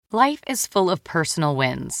Life is full of personal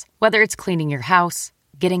wins, whether it's cleaning your house,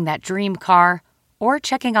 getting that dream car, or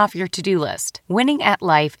checking off your to-do list. Winning at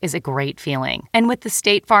life is a great feeling. And with the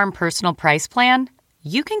State Farm Personal Price Plan,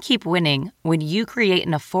 you can keep winning when you create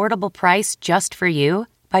an affordable price just for you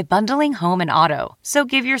by bundling home and auto. So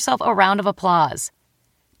give yourself a round of applause.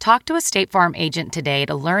 Talk to a State Farm agent today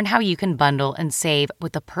to learn how you can bundle and save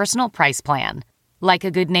with the Personal Price Plan. Like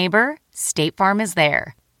a good neighbor, State Farm is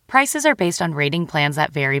there. Prices are based on rating plans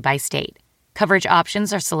that vary by state. Coverage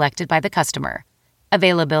options are selected by the customer.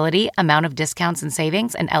 Availability, amount of discounts and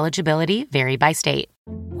savings, and eligibility vary by state.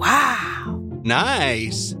 Wow.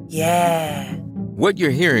 Nice. Yeah. What you're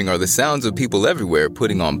hearing are the sounds of people everywhere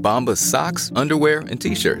putting on Bombas socks, underwear, and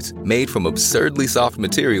T-shirts made from absurdly soft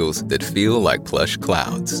materials that feel like plush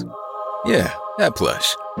clouds. Yeah, that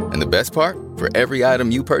plush. And the best part? For every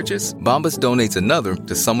item you purchase, Bombas donates another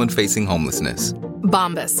to someone facing homelessness.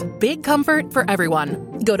 Bombas. Big comfort for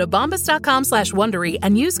everyone. Go to bombas.com/Wondery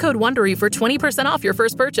and use code Wondery for 20% off your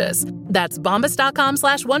first purchase. That's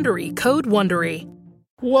bombas.com/Wondery. Code Wondery.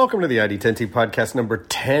 Welcome to the ID10T podcast number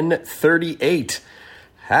 1038.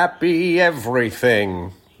 Happy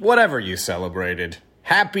everything. Whatever you celebrated.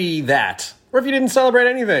 Happy that. Or if you didn't celebrate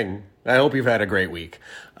anything, I hope you've had a great week.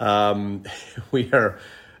 Has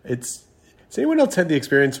anyone else had the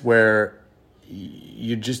experience where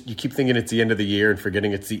you keep thinking it's the end of the year and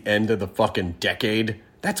forgetting it's the end of the fucking decade?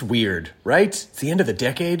 That's weird, right? It's the end of the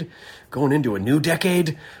decade, going into a new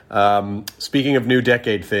decade. Speaking of new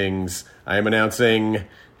decade things, I am announcing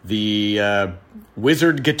the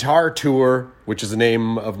Wizard Guitar Tour, which is the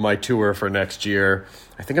name of my tour for next year.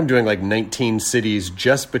 I think I'm doing like 19 cities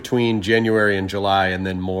just between January and July, and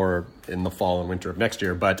then more in the fall and winter of next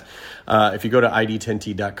year. But if you go to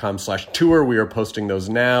id10t.com/tour, we are posting those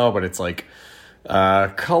now, but it's like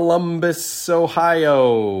Columbus,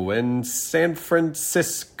 Ohio, and San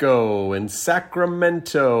Francisco, and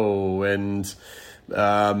Sacramento, and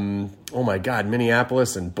oh my God,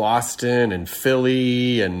 Minneapolis, and Boston, and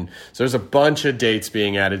Philly, and so there's a bunch of dates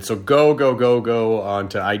being added. So go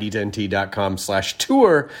onto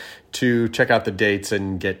id10t.com/tour to check out the dates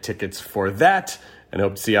and get tickets for that. And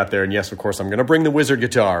hope to see you out there. And yes, of course, I'm going to bring the Wizard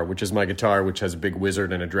guitar, which is my guitar, which has a big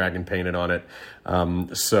wizard and a dragon painted on it.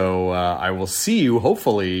 So I will see you,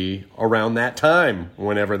 hopefully, around that time,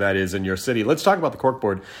 whenever that is in your city. Let's talk about the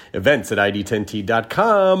Corkboard events at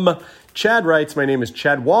id10t.com. Chad writes, my name is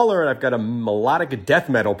Chad Waller, and I've got a melodic death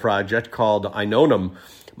metal project called Einonum.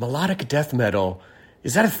 Melodic death metal.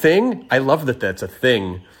 Is that a thing? I love that that's a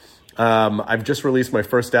thing. I've just released my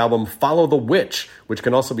first album, Follow the Witch, which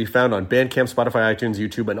can also be found on Bandcamp, Spotify, iTunes,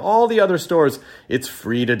 YouTube, and all the other stores. It's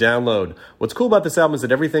free to download. What's cool about this album is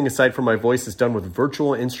that everything aside from my voice is done with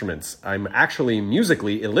virtual instruments. I'm actually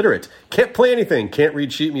musically illiterate. Can't play anything, can't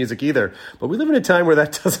read sheet music either. But we live in a time where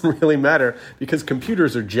that doesn't really matter because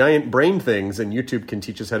computers are giant brain things and YouTube can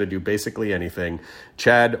teach us how to do basically anything.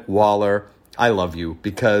 Chad Waller, I love you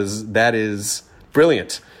because that is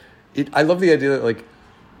brilliant. I love the idea that, like,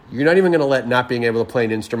 you're not even going to let not being able to play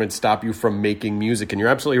an instrument stop you from making music. And you're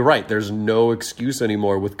absolutely right. There's no excuse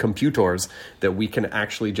anymore with computers that we can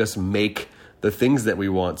actually just make the things that we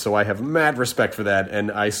want. So I have mad respect for that.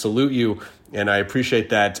 And I salute you. And I appreciate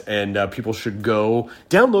that. And people should go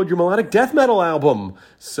download your melodic death metal album.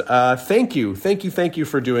 So, thank you. Thank you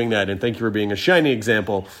for doing that. And thank you for being a shining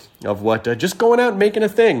example of what just going out and making a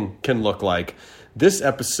thing can look like. This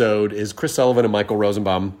episode is Chris Sullivan and Michael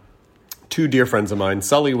Rosenbaum, two dear friends of mine.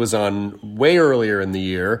 Sully was on way earlier in the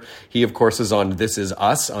year. He, of course, is on This Is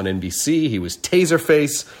Us on NBC. He was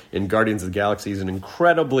Taserface in Guardians of the Galaxy. He's an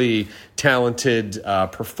incredibly talented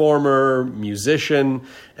performer, musician.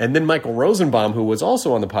 And then Michael Rosenbaum, who was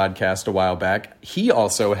also on the podcast a while back, he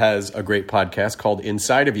also has a great podcast called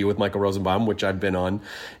Inside of You with Michael Rosenbaum, which I've been on.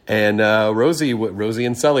 And Rosie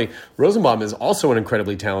and Sully. Rosenbaum is also an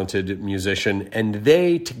incredibly talented musician, and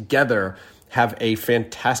they together have a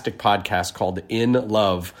fantastic podcast called In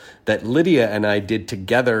Love that Lydia and I did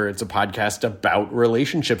together. It's a podcast about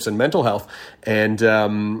relationships and mental health. And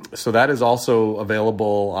so that is also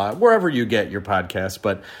available wherever you get your podcasts.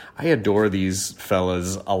 But I adore these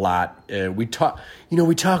fellas a lot. We talk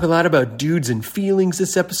a lot about dudes and feelings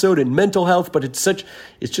this episode and mental health, but it's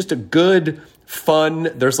just a good,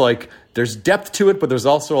 fun, there's depth to it, but there's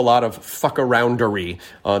also a lot of fuck-aroundery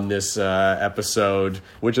on this episode,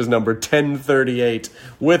 which is number 1038,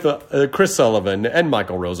 with Chris Sullivan and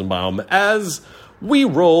Michael Rosenbaum as we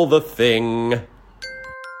roll the thing.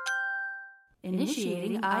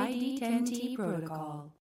 Initiating ID10T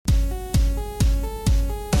protocol.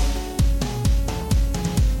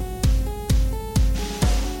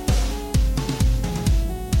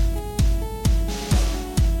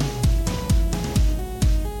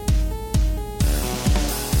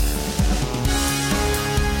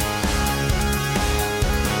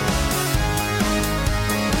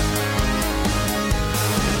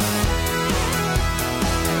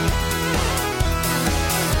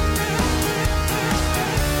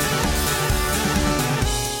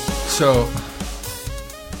 So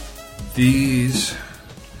the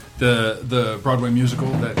Broadway musical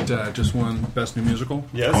that just won Best New Musical,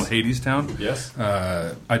 Yes. called Hadestown. Yes.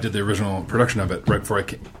 I did the original production of it right before I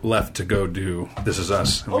left to go do This Is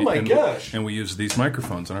Us. And gosh. And we used these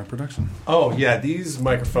microphones in our production. Oh, yeah, these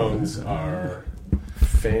microphones are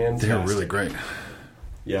fantastic. They're really great.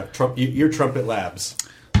 Yeah, your Trumpet Labs.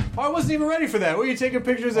 Oh, I wasn't even ready for that. Were you taking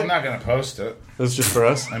pictures? I'm not going to post it. That's just for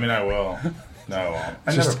us? I mean, I will. No, I won't.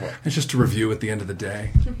 It's just a review at the end of the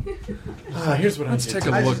day. Here's what Let's I did.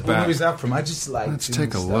 take a look back. Where's that from? I just like. Let's doing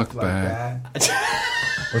take a stuff look like back. that.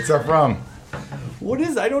 What's that from? What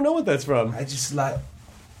is? I don't know what that's from. I just like.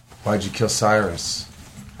 Why'd you kill Cyrus?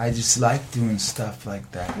 I just like doing stuff like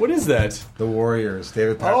that. What is that? The Warriors,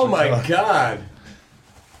 David Patrick. Oh my god!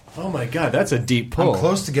 Oh my god, that's a deep pull. I'm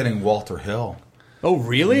close to getting Walter Hill. Oh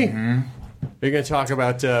really? Mm-hmm. You're going to talk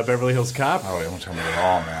about Beverly Hills Cop? Oh, don't tell me at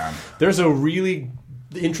all, man. There's a really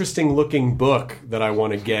interesting looking book that I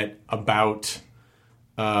want to get about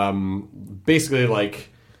basically like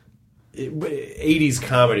 80s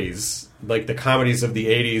comedies, like the comedies of the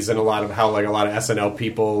 80s, and a lot of how like a lot of SNL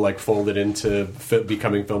people like folded into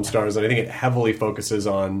becoming film stars. And I think it heavily focuses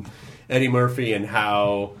on Eddie Murphy and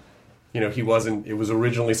how, he wasn't. It was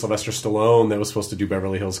originally Sylvester Stallone that was supposed to do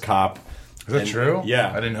Beverly Hills Cop. Is that true?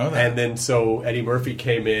 Yeah. I didn't know that. And then so Eddie Murphy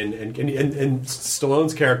came in, and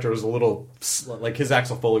Stallone's character was a little, like his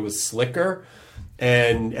Axel Foley was slicker,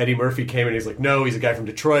 and Eddie Murphy came in, he's like, no, he's a guy from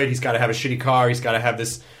Detroit, he's got to have a shitty car, he's got to have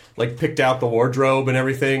this, like, picked out the wardrobe and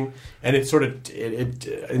everything. And it sort of,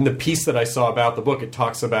 in the piece that I saw about the book, it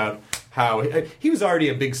talks about how, he was already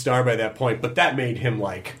a big star by that point, but that made him,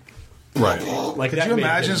 like... Right. Like, Could that you made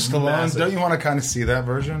imagine him Stallone? massive. Don't you want to kind of see that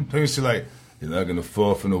version? Don't you see, like... You're not going to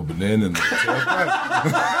fall for no banana.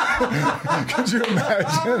 Could you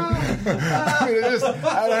imagine? I mean,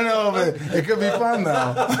 I don't know, but it could be fun,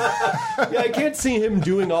 though. Yeah, I can't see him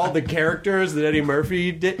doing all the characters that Eddie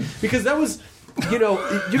Murphy did, because that was, you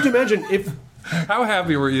can imagine if... How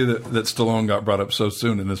happy were you that Stallone got brought up so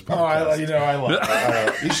soon in this podcast? I love it.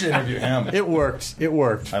 You should interview him. It worked.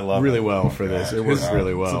 I love really it. well for this. It worked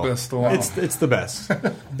really well. It's the best Stallone. It's the best.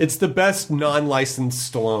 It's the best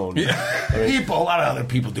non-licensed Stallone. A lot of other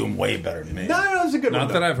people do him way better than me. No, that was a good one.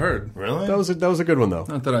 Not that I've heard. Really? That was a good one though.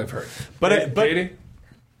 Not that I've heard. But Katie?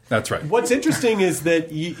 That's right. What's interesting is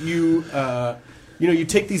that you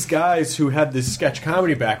take these guys who had this sketch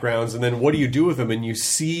comedy backgrounds, and then what do you do with them? And you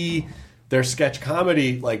see their sketch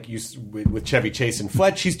comedy, like with Chevy Chase and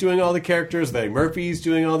Fletch, he's doing all the characters. Eddie Murphy's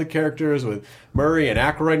doing all the characters. With Murray and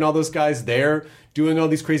Aykroyd and all those guys, they're doing all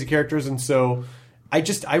these crazy characters. And so I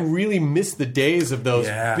really miss the days of those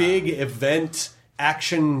big event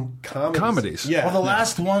action comedies. Yeah. Well, the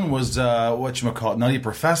last one was whatchamacallit, Nutty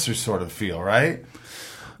Professor sort of feel, right?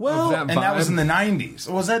 Well, That was in the 90s.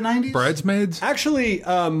 Was that 90s? Bridesmaids? Actually,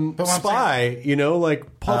 Spy,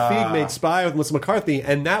 like Paul Feig made Spy with Melissa McCarthy,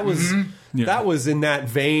 and that was that was in that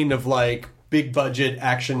vein of like big budget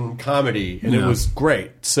action comedy, and it was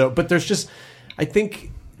great. So, but there's just, I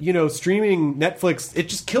think, streaming Netflix, it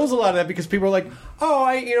just kills a lot of that because people are like, oh,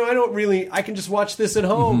 I can just watch this at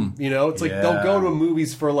home. It's like they'll go to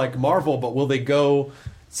movies for like Marvel, but will they go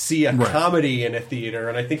see a comedy in a theater?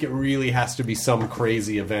 And I think it really has to be some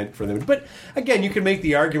crazy event for them. But again, you can make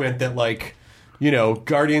the argument that like,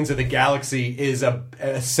 Guardians of the Galaxy is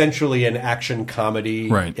essentially an action comedy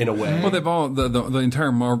in a way. Well, they've all the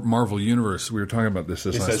entire Marvel universe. We were talking about this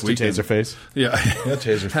last week. Taserface. Yeah,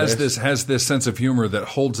 Taserface has this sense of humor that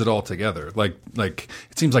holds it all together. Like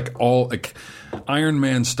it seems like Iron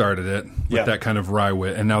Man started it with that kind of wry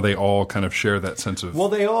wit, and now they all kind of share that sense of. Well,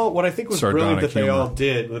 they all. What I think was brilliant that humor. they all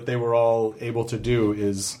did, that they were all able to do,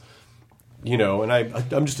 is, and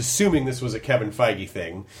I'm just assuming this was a Kevin Feige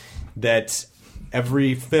thing, that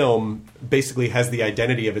every film basically has the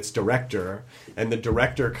identity of its director, and the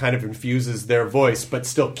director kind of infuses their voice, but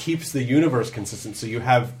still keeps the universe consistent. So you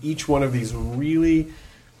have each one of these really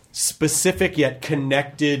specific yet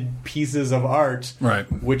connected pieces of art,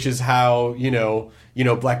 which is how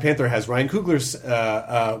Black Panther has Ryan Coogler's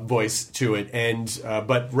voice to it, and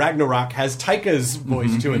but Ragnarok has Taika's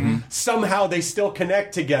voice to it. Somehow they still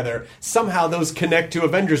connect together. Somehow those connect to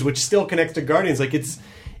Avengers, which still connects to Guardians. Like it's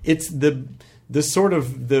the sort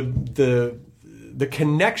of the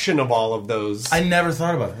connection of all of those. I never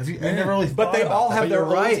thought about it. I never really thought But they about all that. have their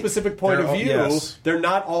own Right. specific point of view. Yes. They're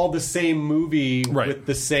not all the same movie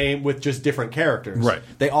with just different characters. Right.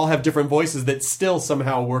 They all have different voices that still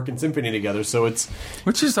somehow work in symphony together. So it's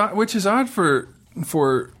which is odd for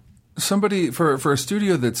somebody for a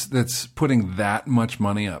studio that's putting that much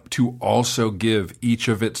money up to also give each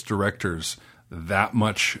of its directors that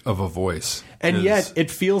much of a voice. And yet, it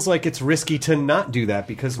feels like it's risky to not do that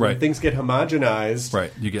because when things get homogenized,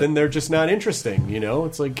 then they're just not interesting. You know,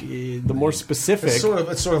 it's like the more specific. It's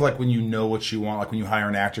sort of like when you know what you want, like when you hire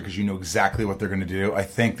an actor because you know exactly what they're going to do. I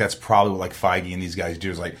think that's probably what like Feige and these guys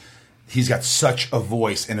do. Is like he's got such a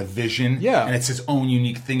voice and a vision, and it's his own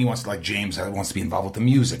unique thing. He wants to, like James wants to be involved with the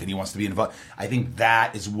music, and he wants to be involved. I think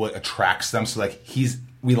that is what attracts them. So like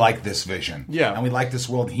we like this vision. Yeah. And we like this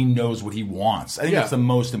world. He knows what he wants. I think that's the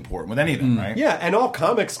most important with anything, right? Yeah, and all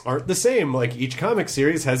comics aren't the same. Like, each comic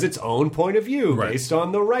series has its own point of view based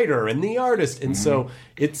on the writer and the artist. And so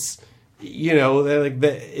it's, you know,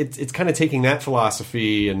 it's kind of taking that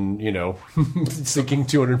philosophy and, you know, sinking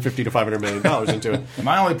 $250 to $500 million into it.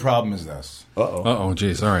 My only problem is this. Uh-oh,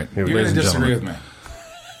 geez. All right. You're going to disagree with me.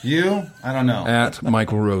 You? I don't know. At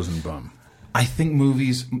Michael Rosenbaum. I think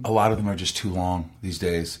movies, a lot of them are just too long these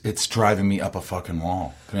days. It's driving me up a fucking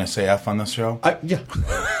wall. Can I say F on this show? Yeah.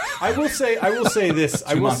 I will say this.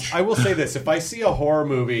 I will say this. If I see a horror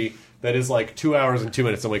movie that is like 2 hours and 2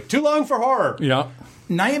 minutes, I'm like, too long for horror. Yeah.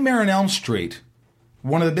 Nightmare on Elm Street,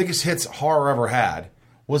 one of the biggest hits horror ever had,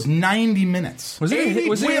 was 90 minutes. Was it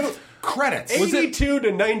with credits? 82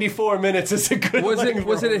 to 94 minutes is a good length.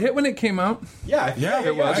 Was it a hit when it came out? Yeah,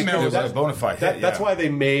 it was. I mean, it was a bona fide hit. That's why they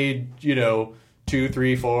made, 2,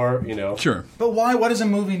 3, 4, Sure. But why a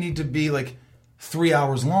movie need to be like 3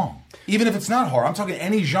 hours long? Even if it's not horror. I'm talking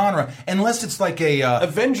any genre, unless it's like a...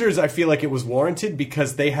 Avengers, I feel like it was warranted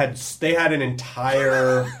because they had an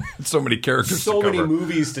entire... so many characters so many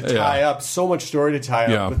movies to tie up, so much story to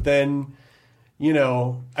tie up, but then...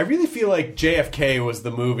 I really feel like JFK was the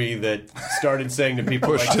movie that started saying to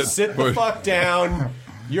people, sit the fuck down.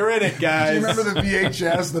 You're in it, guys. Do you remember the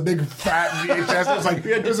VHS, the big fat VHS? It was like,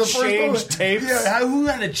 it was a change tapes. Yeah, who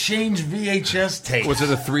had to change VHS tapes? Was it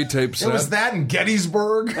a 3-tape set? It was that in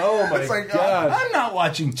Gettysburg. Oh my God. I'm not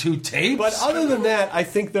watching 2 tapes. But other than that, I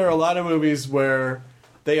think there are a lot of movies where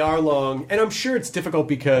they are long, and I'm sure it's difficult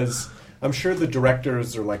because I'm sure the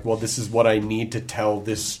directors are like, well, this is what I need to tell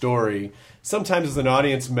this story. Sometimes as an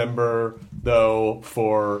audience member, though,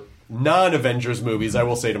 for non-Avengers movies, I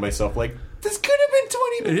will say to myself, like, this could have been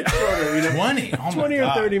 20 minutes shorter. 20? Oh 20 or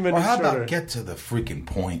 30 minutes Or how about shorter. get to the freaking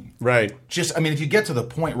point? Right. If you get to the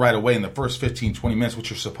point right away in the first 15, 20 minutes, what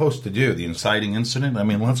you're supposed to do, the inciting incident,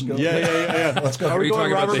 let's go. Yeah. Let's go. Are we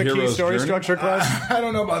going Robert McKee's story structure class? I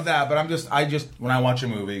don't know about that, but I just, when I watch a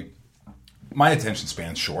movie, my attention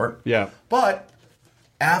span's short. Yeah. But...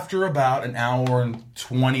 after about an hour and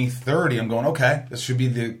 20, 30, I'm going, okay, this should be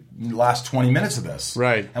the last 20 minutes of this.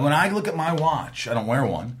 Right. And when I look at my watch, I don't wear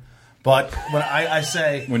one, but when I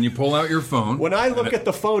say... when you pull out your phone... when I look at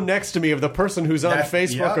the phone next to me of the person who's on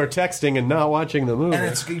Facebook or texting and not watching the movie.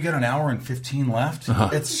 And you got an hour and 15 left.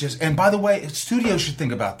 It's just... and by the way, studios should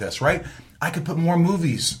think about this, right? I could put more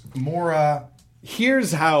movies, more...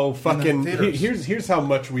 Here's how fucking... here's how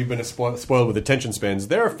much we've been spoiled with attention spans.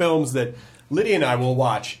 There are films that... Lydia and I will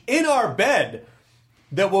watch in our bed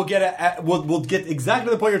that we'll get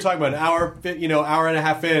exactly the point you're talking about, an hour and a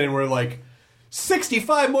half in, and we're like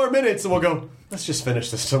 65 more minutes, and we'll go, let's just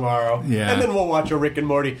finish this tomorrow. Yeah. And then we'll watch a Rick and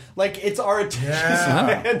Morty. Like, it's our attention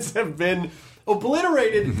spans have been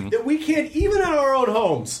obliterated that we can't, even in our own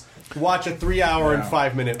homes, watch a 3 hour and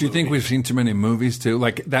 5 minute movie. Do you think we've seen too many movies, too?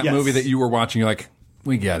 Like, that movie that you were watching, you're like,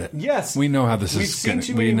 we get it. Yes. We know how this We've is going to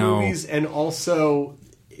be. We've seen too many movies, and also...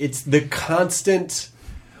 it's the constant...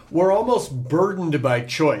 we're almost burdened by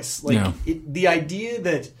choice. The idea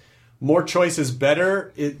that more choice is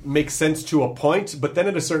better, it makes sense to a point, but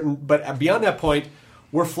then but beyond that point,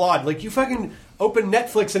 we're flawed. Like, you fucking open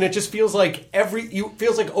Netflix and it just feels like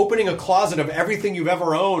feels like opening a closet of everything you've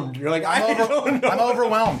ever owned. You're like, I don't know. I'm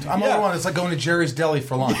overwhelmed. Overwhelmed. It's like going to Jerry's Deli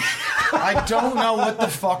for lunch. I don't know what the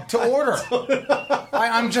fuck to order.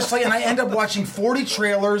 I'm just like, and I end up watching 40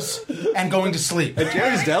 trailers and going to sleep. At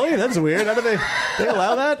Jerry's Deli? That's weird. How do they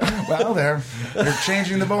allow that? Well, they're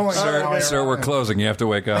changing the bowling. Sir, we're closing. You have to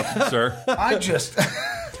wake up, sir.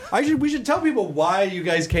 We should tell people why you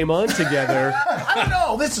guys came on together. I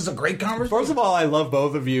know. This is a great conversation. First of all, I love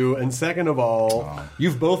both of you. And second of all,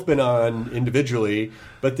 you've both been on individually,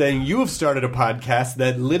 but then you have started a podcast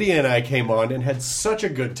that Lydia and I came on and had such a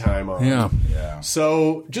good time on. Yeah.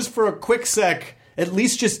 So just for a quick sec, at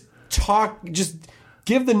least just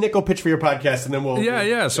give the nickel pitch for your podcast, and then we'll...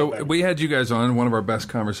 Yeah. So we had you guys on, one of our best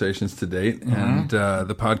conversations to date, and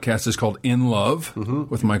the podcast is called In Love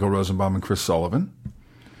with Michael Rosenbaum and Chris Sullivan.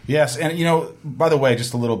 Yes, and by the way,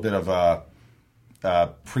 just a little bit of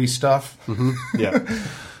pre-stuff. Yeah.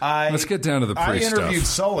 Let's get down to the pre-stuff. I interviewed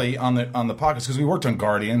Sully on the podcast because we worked on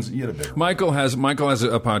Guardians. You had a bigger Michael has a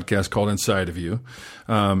podcast called Inside of You.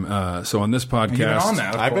 So on this podcast, You've been on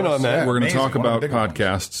that, I've been on that. we're going to talk Amazing. One about of the big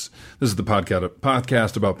podcasts. This is the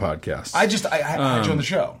podcast about podcasts. I had you on the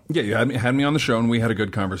show. Yeah, you had me on the show, and we had a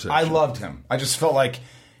good conversation. I loved him. I just felt like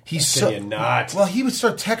he's so. Can you not? Well, he would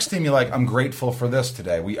start texting me like, "I'm grateful for this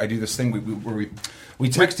today." I do this thing where we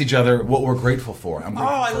text each other what we're grateful for. I'm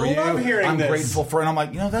grateful I for love you. hearing I'm this. grateful for, and I'm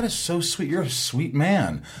like, that is so sweet. You're a sweet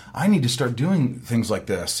man. I need to start doing things like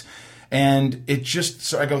this. And it just,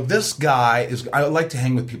 so I go, this guy is, I like to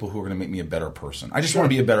hang with people who are going to make me a better person. I just want to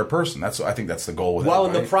be a better person. I think that's the goal with it. While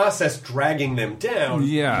in the process dragging them down.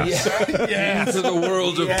 Yes. Into the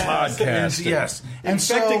world of podcasting. Yes. And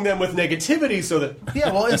Infecting them with negativity so that...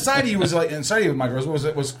 Yeah, well, inside of you, my girls,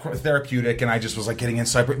 was therapeutic, and I just was like getting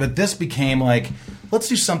insight. But this became like, let's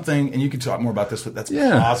do something, and you can talk more about this, but that's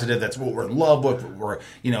positive. That's what we're in love with. We're,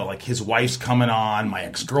 like his wife's coming on, my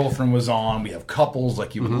ex-girlfriend was on, we have couples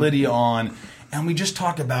like you and Lydia on, and we just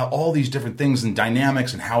talk about all these different things and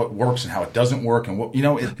dynamics and how it works and how it doesn't work, and what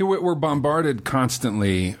we're bombarded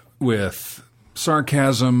constantly with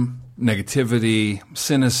sarcasm, negativity,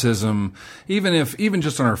 cynicism, even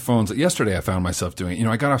just on our phones. Yesterday I found myself doing,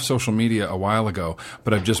 I got off social media a while ago,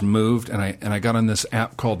 but I've just moved and I got on this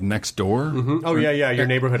app called Nextdoor. Mm-hmm. Oh yeah, your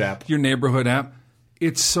neighborhood app. Your neighborhood app.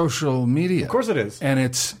 It's social media. Of course it is. And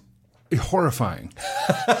it's horrifying.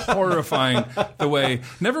 Horrifying the way,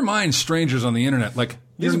 never mind strangers on the internet, like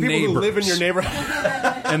these your are people neighbors. who live in your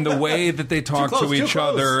neighborhood. And the way that they talk to each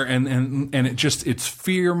other, and it's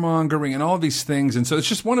fear mongering and all these things, and so it's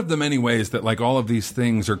just one of the many ways that like all of these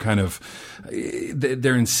things are kind of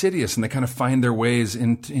they're insidious, and they kind of find their ways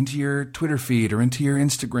into your Twitter feed or into your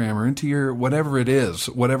Instagram or into your whatever it is,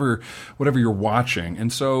 whatever you're watching,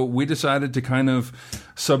 and so we decided to kind of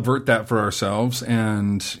subvert that for ourselves,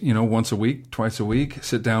 and once a week, twice a week,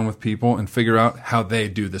 sit down with people and figure out how they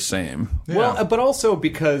do the same. Yeah. Well, but also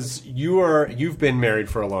because you've been married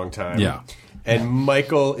for a long time. Yeah. And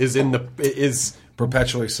Michael is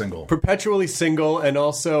perpetually single, and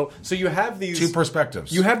also so you have these two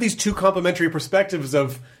perspectives. You have these two complementary perspectives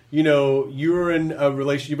of you're in a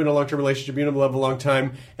relationship, you've been in a long-term relationship, you've been in love a long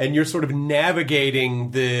time, and you're sort of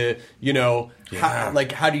navigating the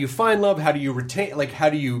how do you find love, how do you retain, like how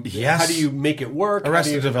do you make it work,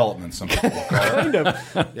 Arrested Development, some people call it. Kind of.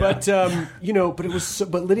 But but it was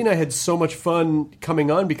but Lydia and I had so much fun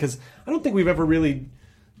coming on because I don't think we've ever really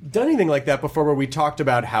done anything like that before, where we talked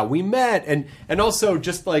about how we met and also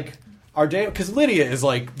just like our day, because Lydia is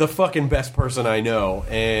like the fucking best person I know,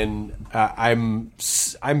 and I'm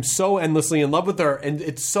so endlessly in love with her, and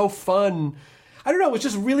it's so fun. I don't know, it was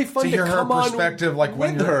just really fun to hear her come perspective, on like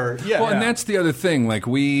when with her. Yeah, well, and that's the other thing. Like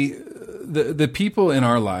the people in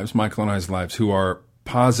our lives, Michael and I's lives, who are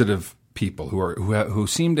positive people, who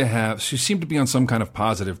seem to be on some kind of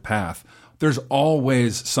positive path. There's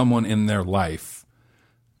always someone in their life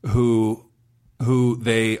who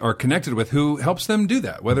they are connected with, who helps them do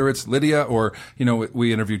that, whether it's Lydia or,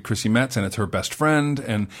 we interviewed Chrissy Metz and it's her best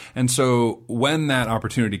friend. And so when that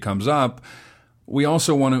opportunity comes up, we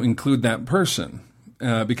also want to include that person,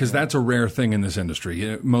 because that's a rare thing in this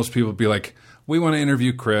industry. Most people be like, we want to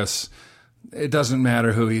interview Chris. It doesn't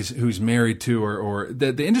matter who he's married to, or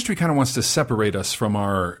the industry kind of wants to separate us from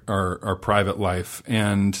our private life.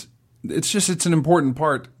 And it's an important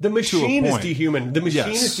part. The machine is dehumanizing. The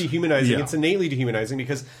machine is dehumanizing. Yeah. It's innately dehumanizing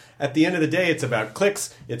because at the end of the day, it's about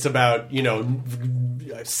clicks. It's about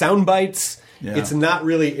sound bites. Yeah. It's not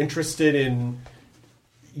really interested in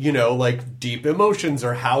like deep emotions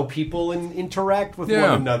or how people interact with one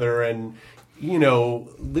another. And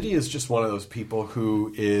Lydia is just one of those people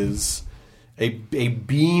who is a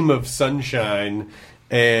beam of sunshine,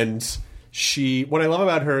 and what I love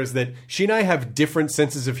about her is that she and I have different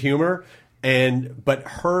senses of humor, but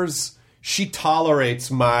hers, she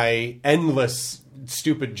tolerates my endless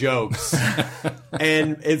stupid jokes,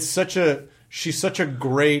 and she's such a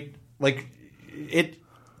great, like,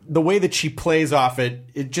 the way that she plays off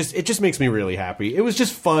it just makes me really happy. It was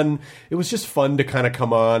just fun. It was just fun to kind of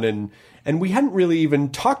come on, and we hadn't really even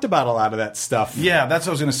talked about a lot of that stuff. Yeah, that's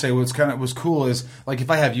what I was going to say. What's cool is, like,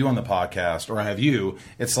 if I have you on the podcast or I have you,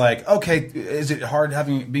 it's like, okay, is it hard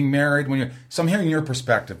being married when you're? So I'm hearing your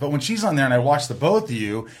perspective, but when she's on there and I watch the both of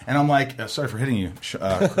you, and I'm like, sorry for hitting you,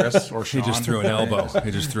 Chris or Sean. He just threw an elbow.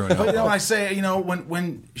 But I say,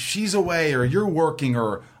 when she's away or you're working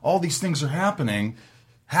or all these things are happening,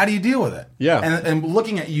 how do you deal with it? Yeah, and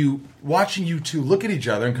looking at you, watching you two look at each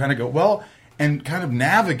other and kind of go, well, and kind of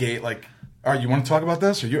navigate like, all right, you want to talk about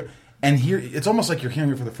this? Or And here, it's almost like you're hearing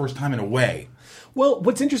it for the first time in a way. Well,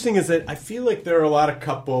 what's interesting is that I feel like there are a lot of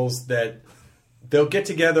couples that they'll get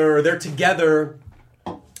together or they're together,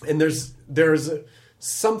 and there's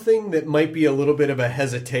something that might be a little bit of a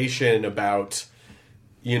hesitation about,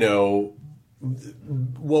 well,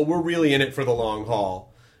 we're really in it for the long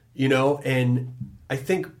haul, and I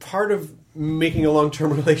think part of making a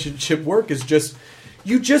long-term relationship work is just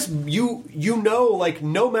like,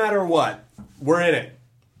 no matter what, we're in it.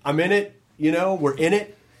 I'm in it, we're in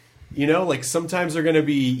it. Like sometimes they're going to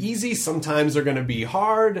be easy, sometimes they're going to be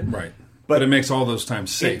hard. Right. But it makes all those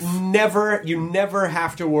times safe. You never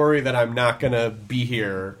have to worry that I'm not going to be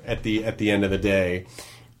here at the end of the day.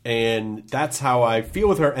 And that's how I feel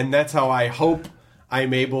with her, and that's how I hope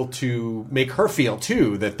I'm able to make her feel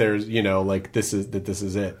too, that there's, like this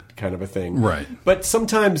is it kind of a thing. Right. But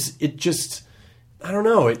sometimes it just, I don't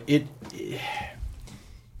know,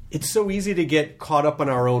 it's so easy to get caught up in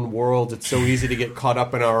our own world. It's so easy to get caught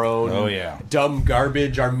up in our own dumb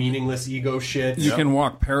garbage, our meaningless ego shit. You can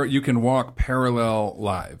walk parallel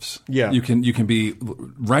lives. Yeah. You can be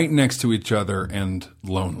right next to each other and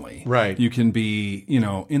lonely. Right. You can be,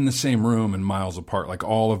 in the same room and miles apart, like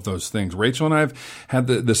all of those things. Rachel and I have had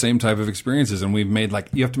the same type of experiences, and we've made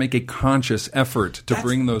you have to make a conscious effort to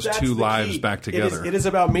bring those two lives back together. It is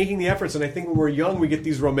about making the efforts, and I think when we're young, we get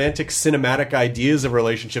these romantic cinematic ideas of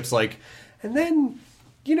relationships. Like, and then,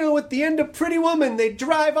 at the end of Pretty Woman, they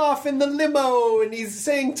drive off in the limo and he's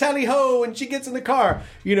saying tally ho and she gets in the car.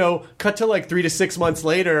 Cut to like 3 to 6 months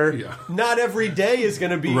later, not every day is going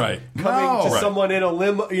to be coming to someone in a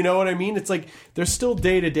limo. You know what I mean? It's like there's still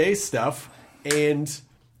day-to-day stuff, and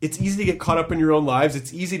it's easy to get caught up in your own lives.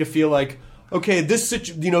 It's easy to feel like, okay, this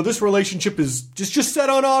relationship is just set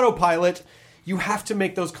on autopilot. You have to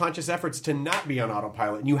make those conscious efforts to not be on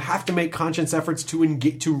autopilot. And you have to make conscious efforts to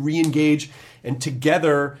re-engage and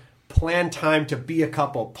together plan time to be a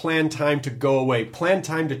couple, plan time to go away, plan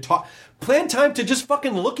time to talk, plan time to just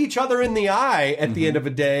fucking look each other in the eye at the end of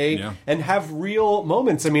a day and have real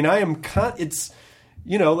moments. I mean, and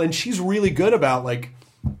she's really good about like,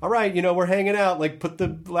 all right, we're hanging out, like put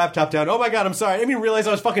the laptop down. Oh my God, I'm sorry. I didn't even realize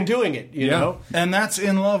I was fucking doing it, you know? And that's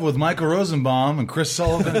In Love with Michael Rosenbaum and Chris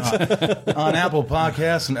Sullivan on Apple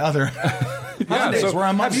Podcasts and other where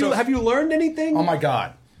I'm have you learned anything? Oh my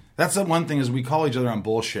God. That's the one thing is we call each other on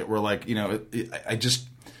bullshit. We're like, I just,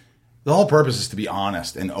 the whole purpose is to be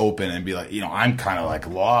honest and open and be like, I'm kind of like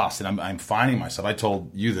lost and I'm finding myself. I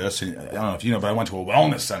told you this, and I don't know if you know, but I went to a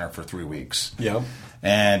wellness center for 3 weeks. Yeah.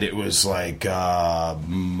 And it was like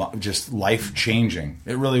just life changing.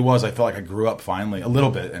 It really was. I felt like I grew up finally, a little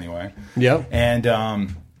bit anyway. Yeah. And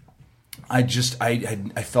I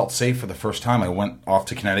felt safe for the first time. I went off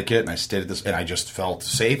to Connecticut and I stayed at this, and I just felt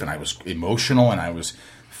safe, and I was emotional, and I was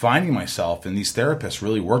finding myself. And these therapists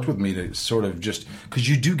really worked with me to sort of just, because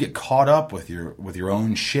you do get caught up with your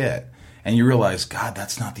own shit, and you realize, God,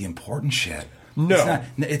 that's not the important shit. No,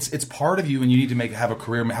 it's part of you, and you need to have a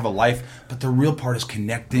career, have a life. But the real part is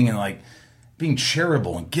connecting and like being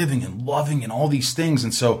charitable and giving and loving and all these things.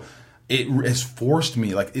 And so it has forced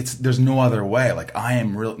me. Like there's no other way. Like I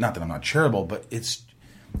am real. Not that I'm not charitable, but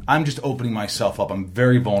I'm just opening myself up. I'm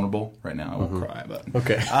very vulnerable right now. I won't cry, but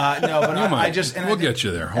okay. No, but I just we'll get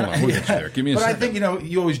you there. Hold on, we'll get you there. Give me a second. But I think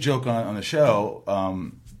you always joke on the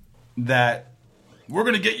show that we're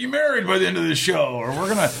going to get you married by the end of the show, or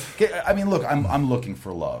we're going to get... I mean, look, I'm looking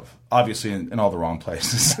for love, obviously in all the wrong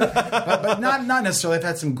places. but not necessarily. I've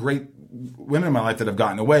had some great women in my life that have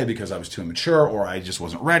gotten away because I was too immature, or I just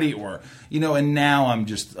wasn't ready, or, and now I'm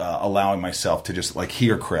just allowing myself to just like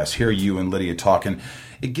hear Chris, hear you and Lydia talk, and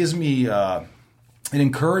it gives me... it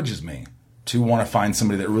encourages me to want to find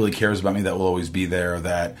somebody that really cares about me, that will always be there,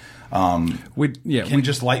 that... can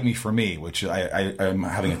just like me for me, which I'm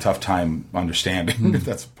having a tough time understanding if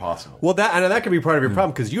that's possible. Well, that could be part of your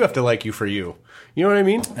problem, because you have to like you for you. You know what I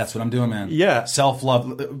mean? That's what I'm doing, man. Yeah,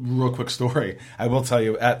 self-love. Real quick story. I will tell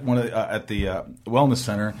you at the wellness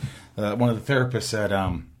center, one of the therapists said,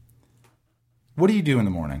 "What do you do in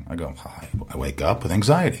the morning?" I go, "I wake up with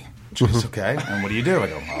anxiety." She goes, "Okay, and what do you do?" I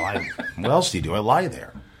go, "What else do you do?" I lie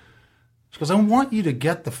there. She goes, "I want you to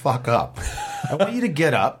get the fuck up. I want you to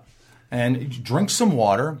get up and drink some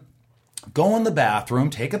water, go in the bathroom,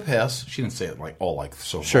 take a piss." She didn't say it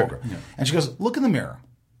so vulgar. Yeah. And she goes, "Look in the mirror.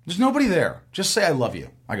 There's nobody there. Just say I love you."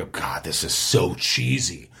 I go, "God, this is so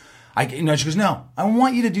cheesy." She goes, "No, I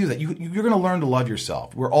want you to do that. You're going to learn to love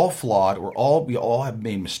yourself. We're all flawed. We all have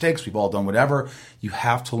made mistakes. We've all done whatever. You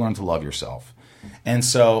have to learn to love yourself." And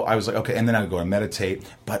so I was like, okay. And then I would go and meditate.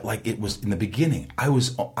 But like it was in the beginning, I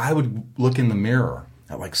would look in the mirror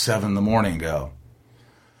at like 7 a.m. and go,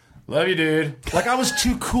 Love you, dude. Like, I was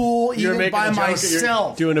too cool You're even making by a joke,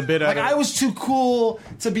 myself. you're doing a bit like, out of I was too cool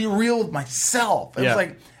to be real with myself. It Yeah. was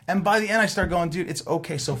like, and by the end, I started going, dude, it's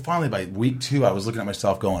okay. So finally, by week 2, I was looking at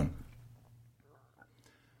myself going,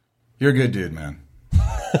 you're a good dude, man.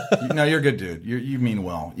 No, you're a good dude. You mean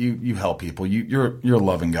well. You help people. You're a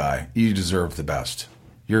loving guy. You deserve the best.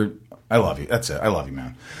 I love you. That's it. I love you,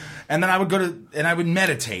 man. And then I would go to and I would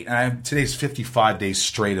meditate. And today's 55 days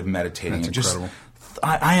straight of meditating. That's incredible.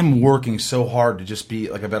 I am working so hard to just be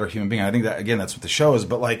like a better human being. I think that again, that's what the show is.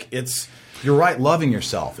 But like, you're right. Loving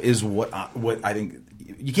yourself is what I think.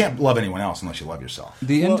 You can't love anyone else unless you love yourself.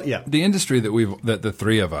 The industry that the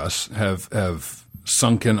three of us have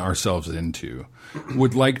sunken ourselves into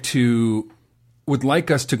would like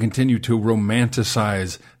us to continue to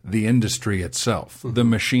romanticize the industry itself, the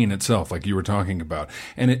machine itself, like you were talking about.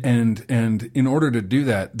 And in order to do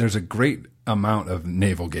that, there's a great amount of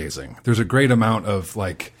navel gazing. There's a great amount of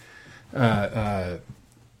like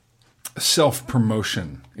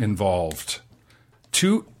self-promotion involved.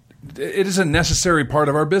 It is a necessary part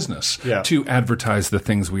of our business to advertise the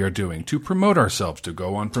things we are doing, to promote ourselves, to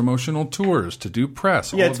go on promotional tours, to do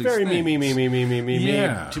press. Yeah, all it's of these very things. me.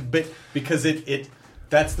 Yeah. Because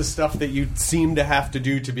that's the stuff that you seem to have to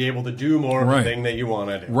do to be able to do more of the thing that you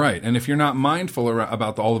want to do. Right, and if you're not mindful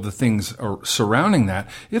about all of the things surrounding that,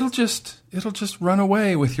 it'll just run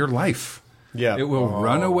away with your life. Yeah, it will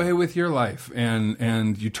run away with your life,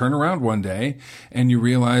 and you turn around one day and you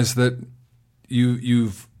realize that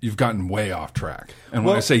you've gotten way off track. And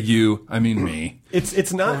when I say you, I mean me.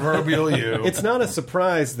 It's not proverbial you. It's not a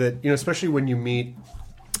surprise that, especially when you meet.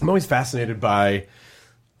 I'm always fascinated by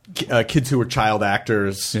kids who are child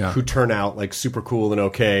actors who turn out like super cool and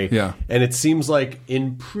okay. Yeah. And it seems like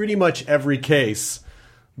in pretty much every case,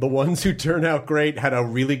 the ones who turn out great had a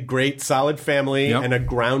really great, solid family and a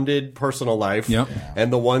grounded personal life. Yep.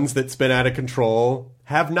 And the ones that spin out of control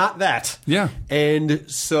have not that. Yeah.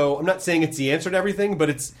 And so I'm not saying it's the answer to everything, but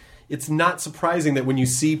it's not surprising that when you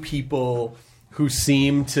see people who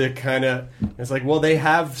seem to kind of, it's like, well, they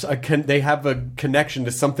have a connection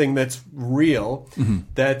to something that's real,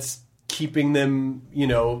 that's keeping them,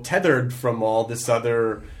 tethered from all this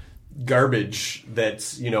other garbage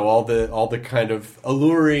that's, all the kind of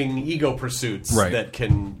alluring ego pursuits that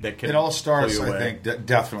can it all starts, I think,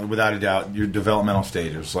 definitely, without a doubt, your developmental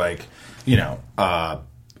stages. Like, if you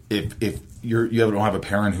don't have a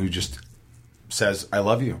parent who just says, I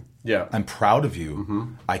love you. Yeah. I'm proud of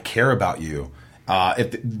you. I care about you.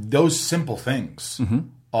 Those simple things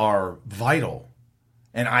are vital.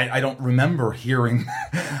 And I don't remember hearing,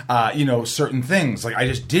 certain things. Like, I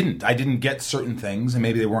just didn't. I didn't get certain things, and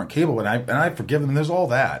maybe they weren't capable. And I forgive them, and there's all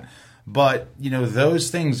that. But,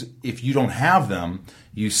 those things, if you don't have them,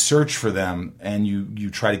 you search for them, and you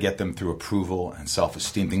try to get them through approval and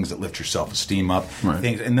self-esteem, things that lift your self-esteem up.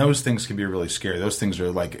 Right. And those things can be really scary. Those things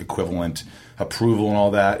are like equivalent. Approval and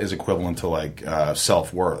all that is equivalent to like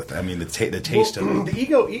self-worth. I mean, the taste of it. The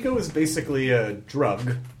ego is basically a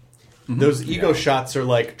drug. Those ego shots are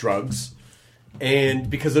like drugs. And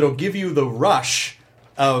because it'll give you the rush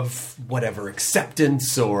of whatever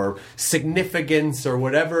acceptance or significance or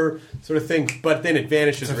whatever sort of thing, but then it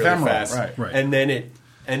vanishes really fast. Right. And then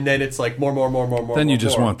it's like more. Then you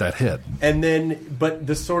just want that hit. And then, but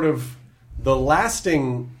the sort of the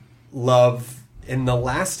lasting love and the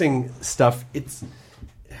lasting stuff,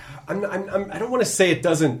 I don't want to say it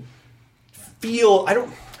doesn't feel. I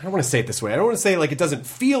don't want to say it this way. I don't want to say like it doesn't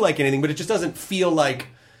feel like anything, but it just doesn't feel like,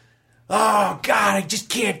 oh God, I just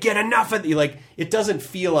can't get enough of you. Like, it doesn't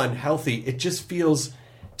feel unhealthy. It just feels,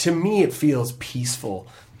 to me, it feels peaceful,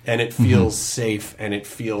 and it feels safe, and it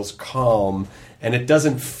feels calm, and it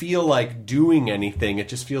doesn't feel like doing anything. It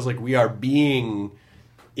just feels like we are being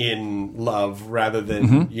in love rather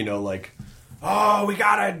than like, oh, we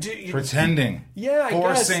gotta do pretending. Yeah,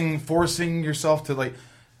 forcing yourself to like,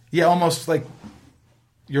 almost like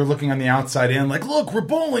you're looking on the outside in, like, look, we're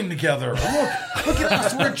bowling together. Look at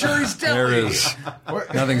us, we're at Jerry's Deli. There is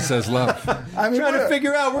nothing says love. I'm trying to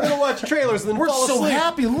figure out. We're going to watch trailers and then we're fall so asleep.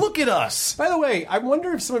 happy. Look at us. By the way, I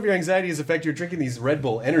wonder if some of your anxiety is affecting you drinking these Red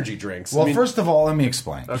Bull energy drinks. Well, first of all, let me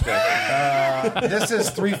explain. Okay. This is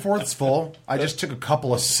 3/4 full. I just took a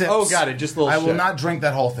couple of sips. Oh, got it. Just a little. I will not drink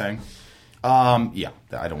that whole thing. I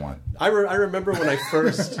don't want it. I remember when I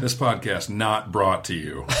first. This podcast not brought to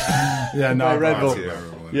you. Yeah, not Red Bull. to you.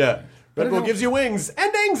 Yeah, Red Bull gives you wings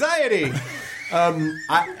and anxiety.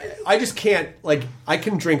 I just can't, like, I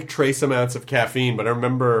can drink trace amounts of caffeine, but I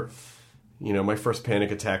remember, my first panic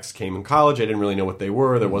attacks came in college. I didn't really know what they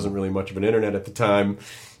were. There wasn't really much of an internet at the time.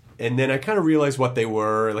 And then I kind of realized what they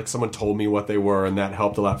were. Like someone told me what they were, and that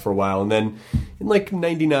helped a lot for a while. And then in like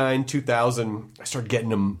 99, 2000, I started getting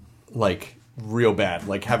them like real bad,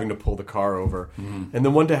 like having to pull the car over. And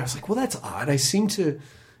then one day I was like, well, that's odd. I seem to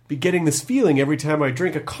be getting this feeling every time I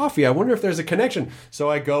drink a coffee. I wonder if there's a connection. So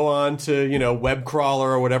I go on to, web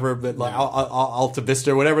crawler or whatever, like Alta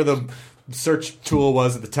Vista, whatever the search tool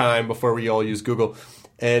was at the time before we all used Google.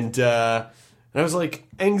 And I was like,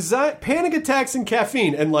 panic attacks and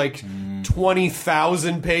caffeine. And like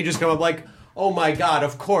 20,000 pages come up like, oh my God,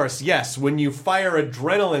 of course, yes. When you fire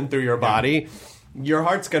adrenaline through your body, your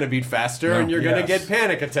heart's going to beat faster and you're going to get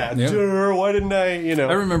panic attacks. Yeah. Why didn't I,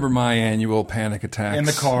 I remember my annual panic attacks. In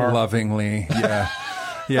the car. Lovingly, yeah.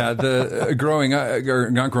 Yeah, growing up,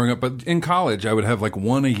 or not growing up, but in college, I would have like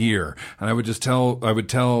one a year. And I would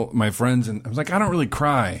tell my friends, and I was like, I don't really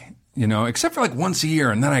cry. Except for like once a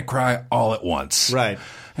year, and then I cry all at once. Right.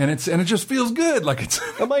 And it just feels good, like it's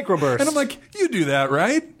a microburst. And I'm like, you do that,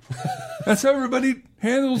 right? That's how everybody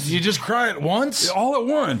handles. You just cry at once? All at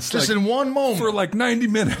once. Just in one moment. For like 90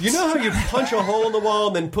 minutes. You know how you punch a hole in the wall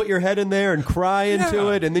and then put your head in there and cry into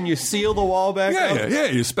it, and then you seal the wall back up? Yeah,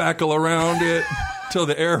 you spackle around it till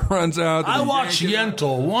the air runs out. I watch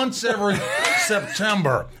Yentl once every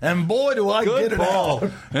September, and boy, do I get it out.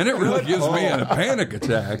 And it really gives me a panic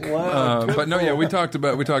attack. Wow, but no, yeah, we talked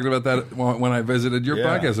about that when I visited your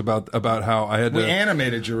podcast about how I had to. We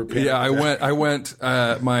animated your panic attack. I went.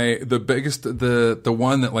 The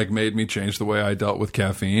one that like made me change the way I dealt with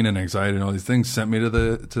caffeine and anxiety and all these things sent me to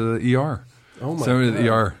the ER. Oh my sent me to the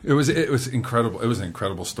God. ER. It was incredible. It was an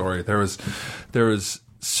incredible story. There was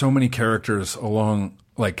so many characters along,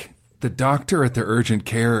 like the doctor at the urgent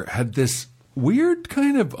care had this weird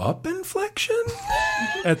kind of up inflection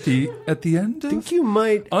at the end. Think you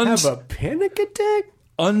might have a panic attack?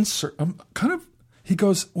 He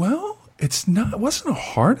goes, well, it wasn't a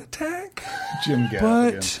heart attack, Jim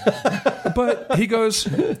Gaffigan. but he goes,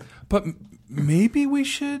 but maybe we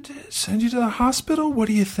should send you to the hospital. What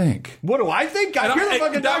do you think? What do I think? You're the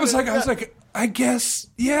fucking doctor. I was like, I guess,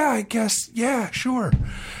 sure.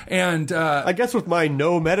 And I guess with my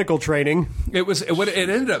no medical training, it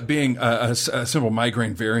ended up being a simple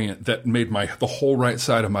migraine variant that made the whole right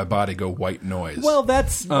side of my body go white noise. Well,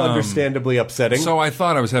 that's understandably upsetting. So I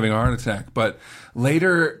thought I was having a heart attack, but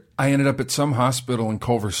later I ended up at some hospital in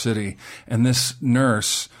Culver City, and this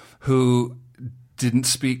nurse who didn't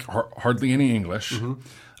speak hardly any English,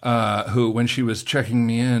 who, when she was checking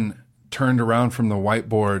me in, turned around from the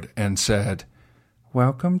whiteboard and said,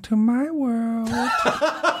 "Welcome to my world."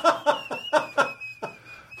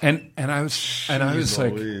 and I was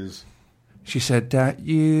like, she said, "That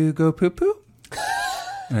you go poo poo?"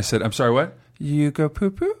 And I said, "I'm sorry, what? You go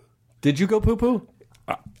poo poo?" Did you go poo poo?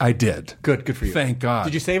 I did. Good for you. Thank God.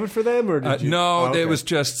 Did you save it for them, or did you? No, okay. It was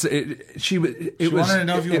just she wanted to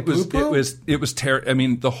know if you were poo-poo? It was terrible. I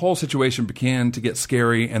mean, the whole situation began to get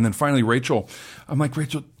scary, and then finally, I'm like,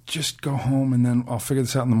 Rachel, just go home, and then I'll figure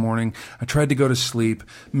this out in the morning. I tried to go to sleep.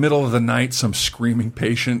 Middle of the night, some screaming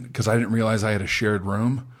patient, because I didn't realize I had a shared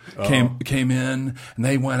room, came in, and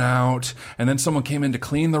they went out, and then someone came in to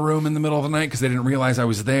clean the room in the middle of the night because they didn't realize I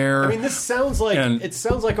was there. I mean, this sounds like it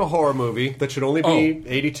sounds like a horror movie that should only be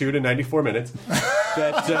 82 to 94 minutes.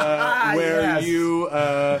 That where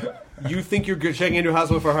you think you're checking into a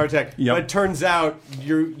hospital for a heart attack, but it turns out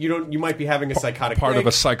you might be having a psychotic part break. Of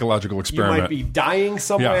a psychological experiment. You might be dying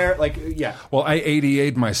somewhere. Well, I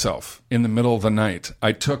ADA'd myself in the middle of the night.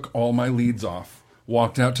 I took all my leads off.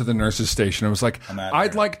 Walked out to the nurse's station. I was like,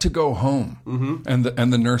 I'd like to go home. Mm-hmm.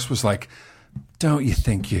 And the nurse was like, don't you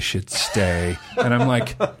think you should stay? And I'm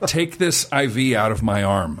like, take this IV out of my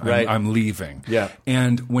arm. Right. I'm leaving. Yeah.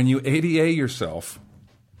 And when you ADA yourself,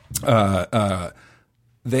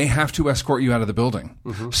 they have to escort you out of the building.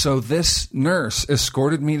 Mm-hmm. So this nurse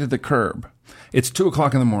escorted me to the curb. It's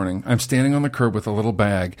 2:00 in the morning. I'm standing on the curb with a little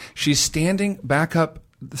bag. She's standing back up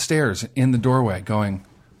the stairs in the doorway going,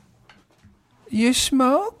 "You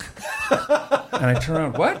smoke?" And I turn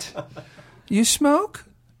around, "What? You smoke?"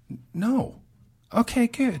 "No." "Okay,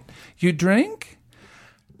 good. You drink?"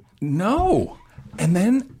 "No." And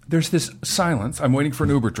then there's this silence. I'm waiting for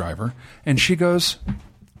an Uber driver. And she goes,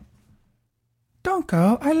 "Don't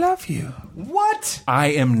go. I love you." What? I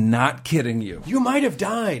am not kidding you. You might have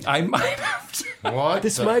died. I might have. What?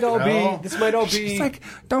 This might all be. She's like,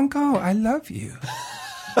 "Don't go. I love you."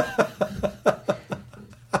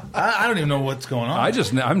 I don't even know what's going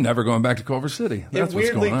on. I'm never going back to Culver City. That's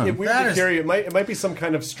what's going on. It might be some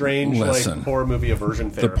kind of strange horror movie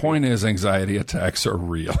aversion therapy. The point is, anxiety attacks are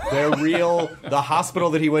real. They're real. The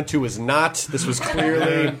hospital that he went to was not. This was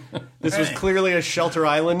clearly a shelter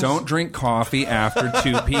island. Don't drink coffee after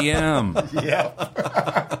 2 p.m. Yeah.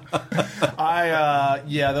 I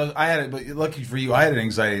had it. But lucky for you, I had an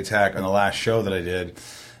anxiety attack on the last show that I did,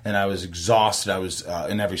 and I was exhausted. I was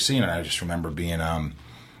in every scene, and I just remember being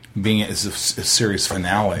it's a series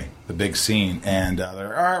finale, the big scene, and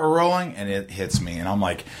they're all right, we're rolling, and it hits me, and I'm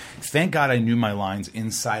like, thank God I knew my lines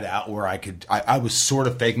inside out, where I was sort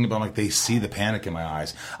of faking it, but I'm like, they see the panic in my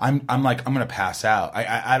eyes. I'm like, I'm gonna pass out.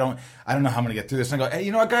 I don't know how I'm gonna get through this. And I go, hey,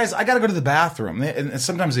 you know what, guys, I gotta go to the bathroom. And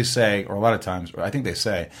sometimes they say, or a lot of times, I think they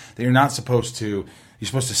say that you're supposed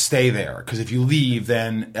to stay there, because if you leave,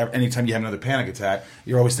 then anytime you have another panic attack,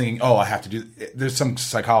 you're always thinking, oh, I have to do. There's some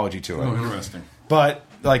psychology to it. Oh, interesting. But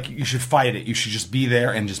like, you should fight it. You should just be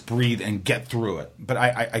there and just breathe and get through it. But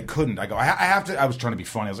I couldn't. I go, I have to. I was trying to be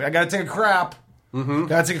funny. I was like, I gotta take a crap. Mm-hmm.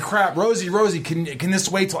 Gotta take a crap. Rosie, can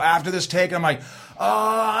this wait till after this take? And I'm like,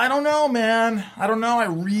 I don't know, man. I don't know. I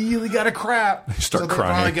really gotta crap. Start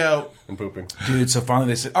crying. They finally go and pooping, dude. So finally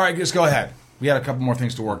they said, all right, just go ahead. We had a couple more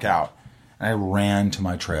things to work out. And I ran to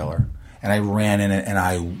my trailer, and I ran in it,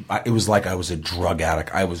 and it was like I was a drug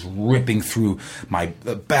addict. I was ripping through my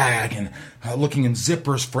bag and looking in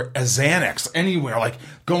zippers for a Xanax anywhere, like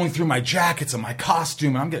going through my jackets and my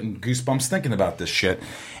costume, and I'm getting goosebumps thinking about this shit.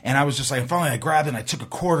 And I was just like, finally I grabbed it, and I took a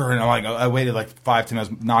quarter, and I waited like 5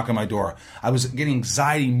 minutes, knock on my door. I was getting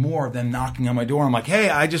anxiety more than knocking on my door. I'm like, hey,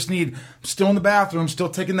 I'm still in the bathroom, still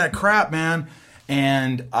taking that crap, man.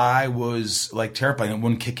 And I was like terrified. It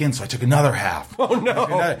wouldn't kick in, so I took another half. Oh, no.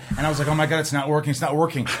 And I was like, oh my God, it's not working.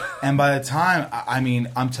 And by the time,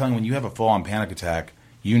 I'm telling you, when you have a full-on panic attack,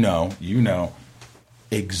 you know,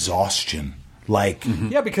 exhaustion. Like,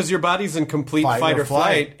 yeah, because your body's in complete fight or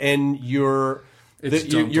flight, and you're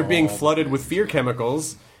being flooded with fear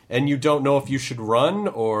chemicals. And you don't know if you should run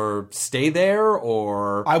or stay there,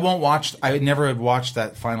 or I never had watched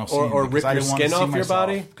that final scene, or rip your skin off your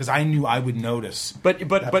body, because I knew I would notice. But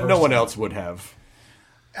no one else would have.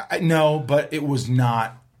 No, but it was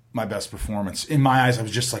not my best performance in my eyes. I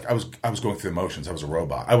was just like I was going through the motions. I was a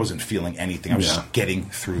robot. I wasn't feeling anything. I was just getting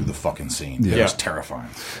through the fucking scene. Yeah. It was terrifying.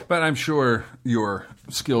 But I'm sure your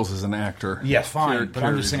skills as an actor. Yeah, fine. But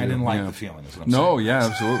I'm just saying I didn't like the feeling. Is what I'm saying. Yeah,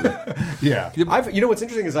 absolutely. Yeah. You know what's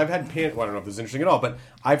interesting is I've had I don't know if this is interesting at all, but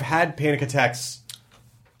I've had panic attacks.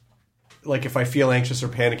 Like if I feel anxious or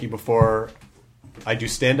panicky before I do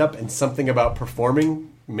stand up, and something about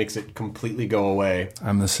performing makes it completely go away.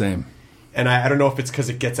 I'm the same. And I don't know if it's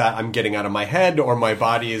because I'm getting out of my head, or my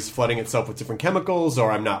body is flooding itself with different chemicals, or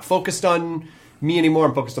I'm not focused on me anymore.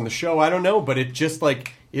 I'm focused on the show. I don't know, but it just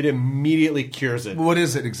it immediately cures it. What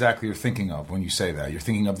is it exactly you're thinking of when you say that? You're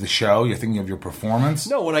thinking of the show? You're thinking of your performance?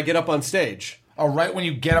 No, when I get up on stage. Oh, right when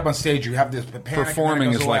you get up on stage, you have this panic.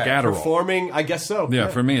 Performing is like Adderall. Performing, I guess so. Yeah,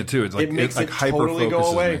 for me too. It makes it totally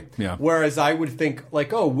go away. Me. Yeah. Whereas I would think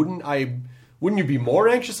wouldn't you be more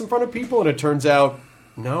anxious in front of people? And it turns out,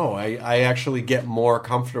 no, I actually get more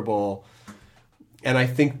comfortable. And I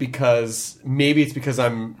think maybe it's because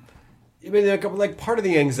I'm like part of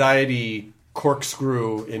the anxiety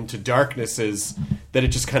corkscrew into darkness is that it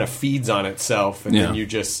just kind of feeds on itself, and then you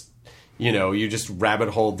just rabbit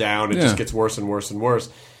hole down. It just gets worse and worse and worse.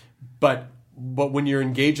 But when you're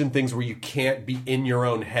engaged in things where you can't be in your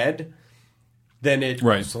own head, then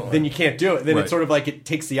then you can't do it. Then it's sort of like it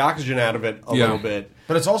takes the oxygen out of it a little bit.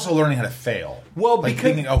 But it's also learning how to fail. Well,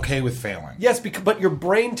 because being okay with failing. Yes, but your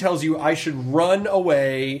brain tells you I should run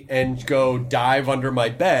away and go dive under my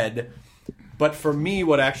bed. But for me,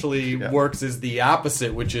 what actually works is the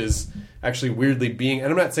opposite, which is actually weirdly being.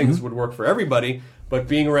 And I'm not saying this would work for everybody, but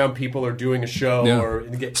being around people or doing a show or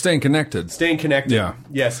staying connected. Staying connected.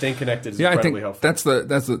 Yeah, staying connected is incredibly helpful. That's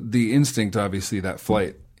the instinct. Obviously, that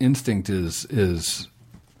flight instinct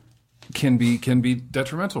can be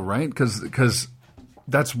detrimental, right? Because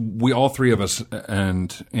we all three of us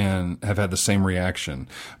and have had the same reaction.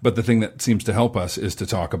 But the thing that seems to help us is to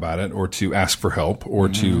talk about it, or to ask for help, or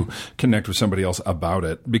to connect with somebody else about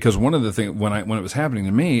it. Because one of the things when it was happening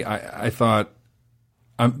to me, I thought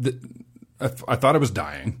I thought I was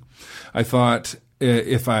dying. I thought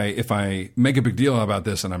if I make a big deal about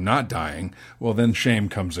this and I'm not dying, well, then shame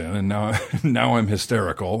comes in, and now I'm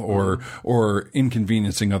hysterical or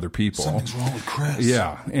inconveniencing other people. Something's wrong with Chris.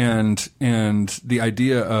 Yeah, and the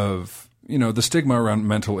idea of the stigma around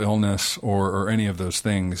mental illness or any of those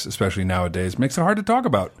things, especially nowadays, makes it hard to talk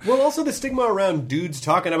about. Well, also the stigma around dudes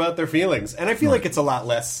talking about their feelings. And I feel like it's a lot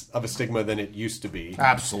less of a stigma than it used to be.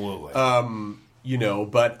 Absolutely.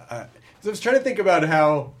 But I was trying to think about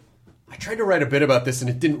how I tried to write a bit about this and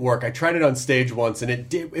it didn't work. I tried it on stage once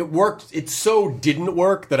and it worked. It so didn't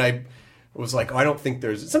work that I was like, I don't think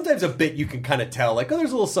there's... Sometimes a bit you can kind of tell, like,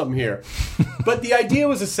 there's a little something here. But the idea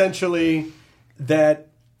was essentially that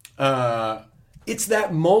it's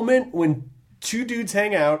that moment when two dudes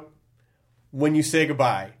hang out when you say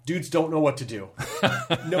goodbye. Dudes don't know what to do.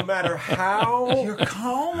 No matter how...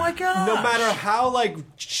 Oh, my God. No matter how, like,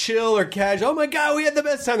 chill or casual, oh, my God, we had the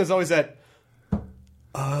best time. There's always that...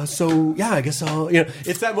 I guess I'll,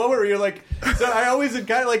 it's that moment where you're like, so I always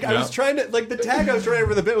kind of like, I was trying to, like, the tag I was trying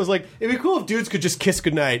for the bit was like, it'd be cool if dudes could just kiss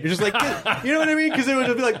goodnight. You're just like, you know what I mean? Because it would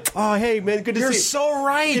just be like, oh, hey, man, good to see you. You're so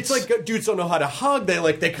right. It's like dudes don't know how to hug.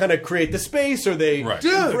 They kind of create the space or they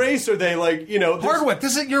embrace or they like, Hardwick,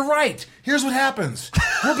 you're right. Here's what happens.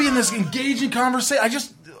 We'll be in this engaging conversation.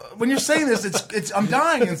 When you're saying this, I'm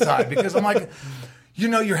dying inside because I'm like,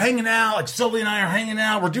 you're hanging out, like Sylvie and I are hanging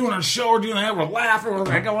out, we're doing our show, we're doing that, we're laughing, we're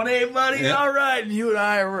like going, hey buddy, all right, and you and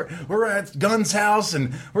I we're at Gunn's house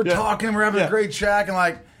and we're talking, we're having a great chat, and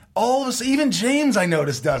like all of us, even James I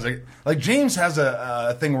noticed does it. Like James has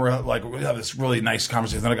a thing where like we have this really nice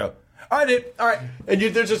conversation, then I go, all right, dude, all right. And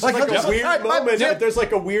there's just like a weird moment. There's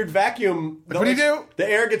like a weird vacuum. What do you do? The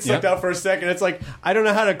air gets sucked out for a second. It's like, I don't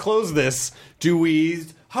know how to close this. Do we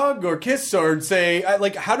hug or kiss or say,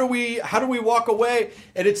 like, how do we walk away?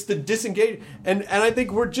 And it's the disengage. And I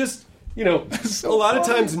think we're just, a lot of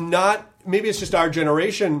times maybe it's just our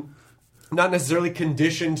generation, not necessarily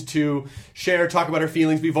conditioned to talk about our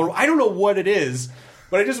feelings, be vulnerable. I don't know what it is.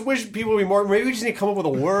 But I just wish people would be more... Maybe we just need to come up with a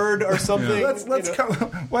word or something.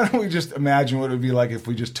 Why don't we just imagine what it would be like if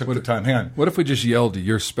we just took the time? Hang on. What if we just yelled,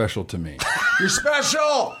 "You're special to me"? You're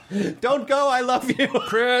special! Don't go, I love you.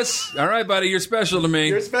 Chris, all right, buddy, you're special to me.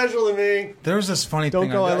 You're special to me. There's this funny thing. Don't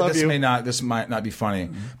go, I love you. This might not be funny,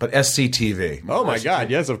 but SCTV. Oh, my God,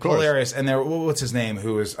 yes, of course. Hilarious. And what's his name?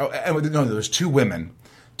 There's two women.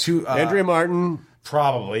 Andrea Martin...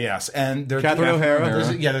 Probably, yes. And Catherine O'Hara.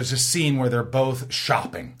 There's a scene where they're both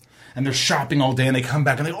shopping. And they're shopping all day, and they come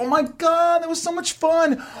back, and they go, oh, my God, that was so much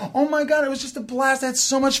fun. Oh, my God, it was just a blast. I had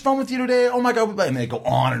so much fun with you today. Oh, my God. And they go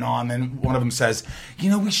on and on. And one of them says,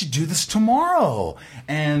 we should do this tomorrow.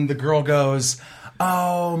 And the girl goes,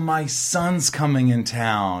 oh, my son's coming in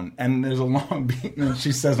town. And there's a long beat, and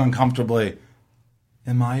she says uncomfortably,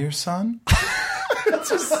 am I your son? It's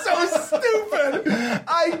just so stupid.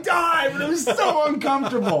 I died, but it was so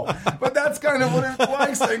uncomfortable. But that's kind of what it's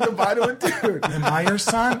like, saying goodbye to a dude. Am I your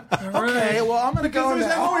son? Okay, well, I'm going to go now. There's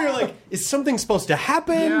that moment where you're like, is something supposed to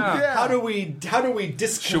happen? Yeah. How do we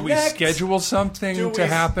disconnect? Should we schedule something to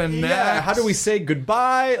happen next? Yeah, how do we say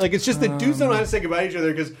goodbye? Like, it's just that dudes don't know how to say goodbye to each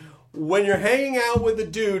other because when you're hanging out with a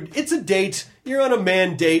dude, it's a date. You're on a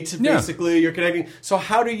man date, basically. You're connecting. So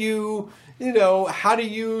how do you... how do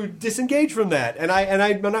you disengage from that? And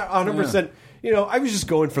I'm not 100%, I was just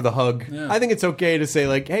going for the hug. Yeah. I think it's okay to say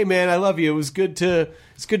like, hey man, I love you. It was good to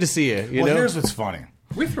see you. You know? Here's what's funny.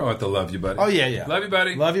 We throw out the love you, buddy. Oh yeah. Love you,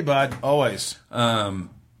 buddy. Love you, bud. Always. Have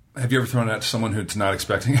you ever thrown it out to someone who's not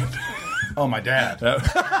expecting it? Oh, my dad. I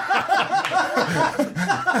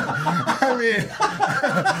mean,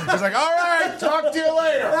 he's like, all right, talk to you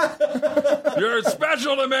later. You're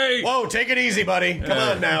special to me. Whoa, take it easy, buddy. Come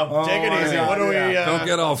on now. Take it easy. What do we... Don't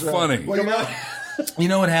get all funny. Well, you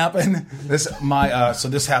know what happened? This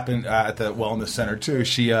happened at the wellness center, too.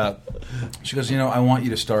 She goes, I want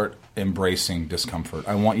you to start embracing discomfort.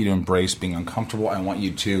 I want you to embrace being uncomfortable. I want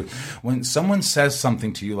you to... When someone says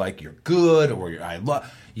something to you like you're good or I love...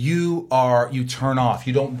 You turn off.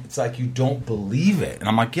 It's like you don't believe it. And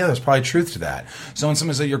I'm like, yeah, there's probably truth to that. So when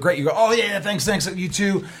someone says, you're great, you go, oh yeah, thanks, you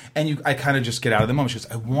too. And I kind of just get out of the moment. She goes,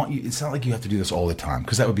 I want you, it's not like you have to do this all the time.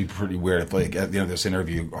 Because that would be pretty weird if like, at the end of this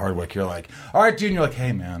interview, Hardwick, you're like, all right, dude, and you're like,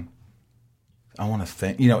 hey man, I want to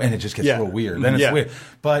thank, and it just gets a little weird. Then it's weird.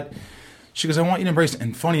 But she goes, I want you to embrace it.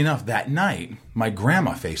 And funny enough, that night, my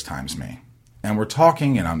grandma FaceTimes me. And we're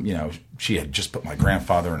talking, and I'm, she had just put my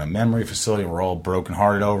grandfather in a memory facility. We're all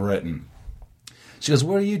brokenhearted over it. And she goes,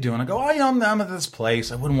 what are you doing? I go, I'm at this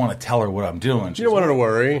place. I wouldn't want to tell her what I'm doing. You don't want her to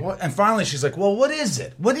worry. And finally, she's like, well, what is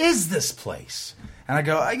it? What is this place? And I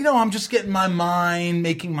go, I'm just getting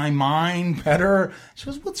making my mind better. She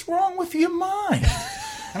goes, what's wrong with your mind?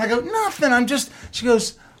 And I go, nothing. She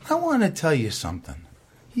goes, I want to tell you something.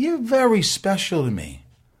 You're very special to me.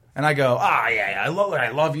 And I go, I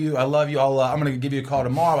love you. I'm going to give you a call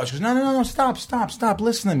tomorrow. She goes, no, stop.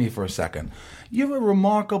 Listen to me for a second. You're a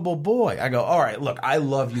remarkable boy. I go, all right, look, I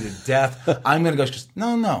love you to death. I'm going to go. She goes,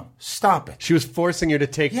 no, stop it. She was forcing you to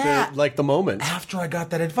take the moment. After I got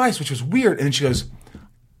that advice, which was weird. And then she goes,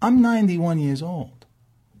 I'm 91 years old.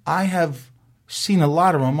 I have seen a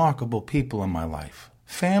lot of remarkable people in my life.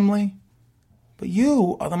 Family, but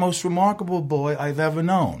you are the most remarkable boy I've ever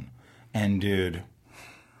known. And dude,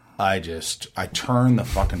 I turned the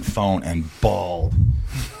fucking phone and bawled.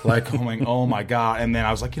 Like going, oh my God. And then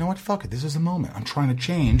I was like, you know what? Fuck it. This is the moment. I'm trying to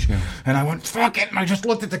change. Yeah. And I went, fuck it. And I just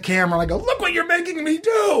looked at the camera and I go, look what you're making me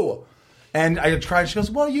do. And I tried. She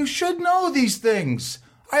goes, well, you should know these things.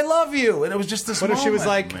 I love you. And it was just this moment. What if she was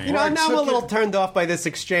like, now I'm a little turned off by this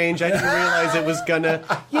exchange. I didn't realize it was gonna,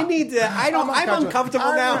 you need to, I'm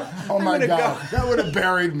uncomfortable now. Oh my God. That would have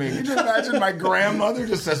buried me. Can you imagine my grandmother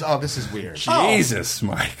just says, oh, this is weird. Jesus,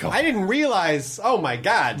 Michael. I didn't realize. Oh my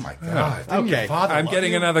God. Oh my God. Okay. I'm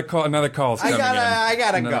getting another call. Another call's coming in. I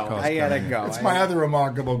gotta go. It's my other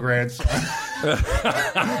remarkable grandson.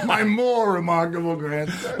 My more remarkable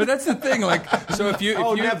grandson. But that's the thing. Like, so if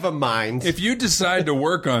you never mind. If you decide to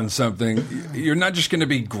work on something, you're not just going to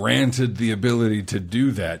be granted the ability to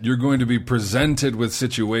do that. You're going to be presented with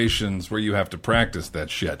situations where you have to practice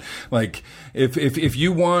that shit. Like, if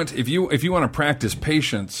you want to practice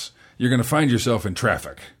patience, you're going to find yourself in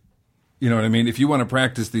traffic. You know what I mean? If you want to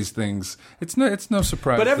practice these things, it's no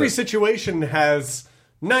surprise. But every situation has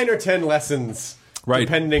 9 or 10 lessons. Right.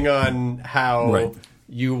 Depending on how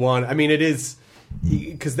you want. I mean, it is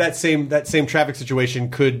because that same traffic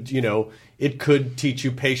situation could, it could teach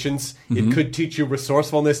you patience. Mm-hmm. It could teach you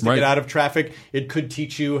resourcefulness to get out of traffic. It could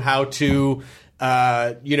teach you how to,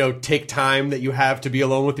 take time that you have to be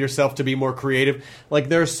alone with yourself to be more creative. Like,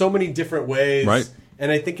 there are so many different ways. Right.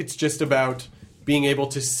 And I think it's just about being able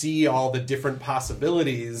to see all the different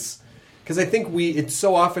possibilities. Because I think it's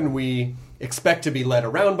so often we expect to be led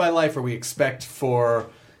around by life, or we expect for,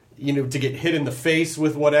 to get hit in the face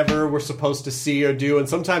with whatever we're supposed to see or do. And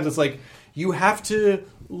sometimes it's like, you have to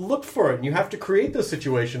look for it, and you have to create those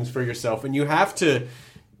situations for yourself, and you have to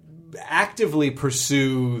actively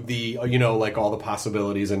pursue the, like all the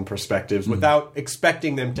possibilities and perspectives without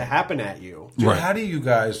expecting them to happen at you. Right. How do you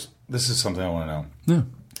guys, this is something I want to know. Yeah.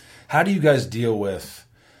 How do you guys deal with,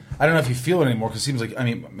 I don't know if you feel it anymore, because it seems like,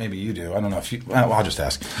 maybe you do. I don't know if you, well, I'll just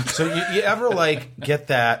ask. So you ever get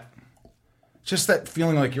that, just that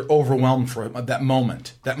feeling like you're overwhelmed for that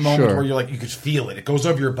moment where you're like, you could feel it. It goes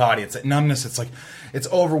over your body. It's that numbness. It's like, it's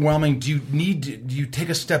overwhelming. Do you take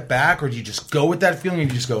a step back, or do you just go with that feeling,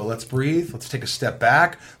 and you just go, let's breathe, let's take a step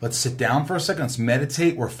back, let's sit down for a second, let's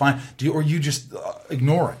meditate, we're fine. Or you just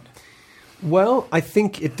ignore it? Well, I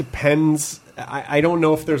think it depends. I don't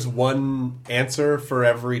know if there's one answer for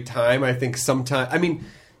every time. I think sometimes,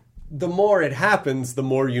 the more it happens, the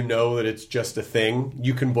more you know that it's just a thing.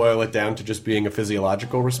 You can boil it down to just being a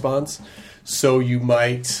physiological response. So you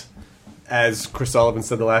might, as Chris Sullivan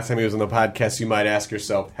said the last time he was on the podcast, you might ask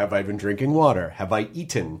yourself, have I been drinking water? Have I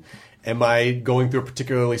eaten? Am I going through a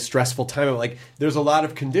particularly stressful time? Like, there's a lot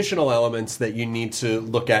of conditional elements that you need to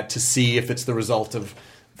look at to see if it's the result of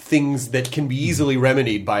things that can be easily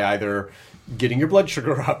remedied by either getting your blood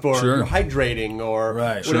sugar up, or hydrating, or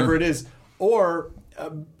whatever it is. Or,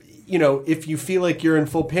 if you feel like you're in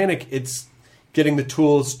full panic, it's getting the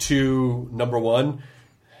tools to, number one,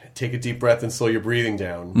 take a deep breath and slow your breathing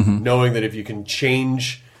down. Mm-hmm. Knowing that if you can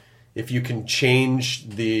change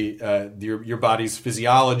the your body's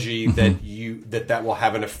physiology, that will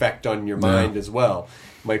have an effect on your mind as well.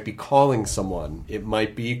 It might be calling someone. It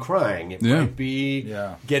might be crying. It might be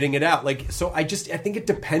getting it out. Like, so I think it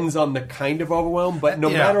depends on the kind of overwhelm, but no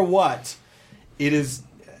matter what, it is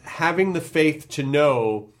having the faith to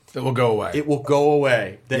know it will go away. It will go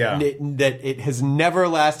away. That it has never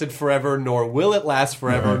lasted forever, nor will it last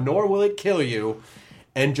forever, nor will it kill you.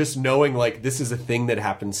 And just knowing, like, this is a thing that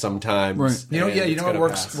happens sometimes. Right. What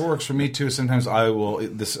works for me too. Sometimes I will.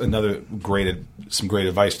 Some great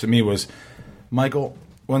advice to me was, Michael,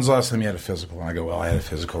 when's the last time you had a physical? And I go, well, I had a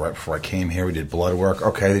physical right before I came here. We did blood work.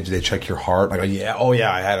 Okay, did they check your heart? And I go, yeah. Oh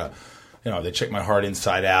yeah, I had they checked my heart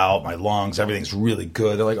inside out, my lungs, everything's really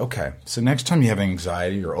good. They're like, okay, so next time you have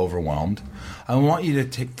anxiety or overwhelmed, I want you to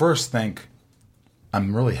think,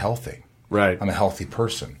 I'm really healthy. Right. I'm a healthy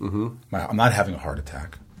person. Mm-hmm. I'm not having a heart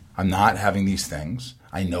attack. I'm not having these things.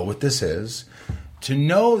 I know what this is. To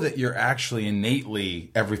know that you're actually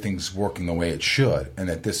innately, everything's working the way it should, and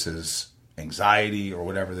that this is anxiety or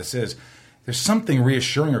whatever this is, there's something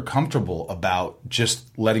reassuring or comfortable about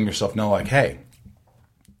just letting yourself know, like, hey,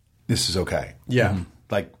 this is okay. Yeah. Mm-hmm.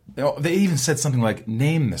 like they even said something like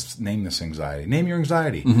name this anxiety, name your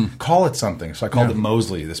anxiety, Mm-hmm. call it something. So I called it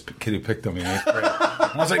Mosley, this kid who picked on me in 8th grade.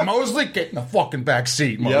 And I was like, Mosley, get in the fucking back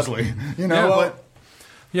seat, Mosley. You know, but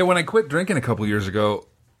Yeah, when I quit drinking a couple years ago,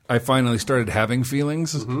 I finally started having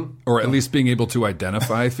feelings, or at least being able to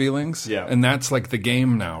identify feelings. Yeah. And that's like the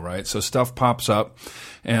game now, right? So stuff pops up,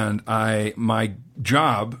 and my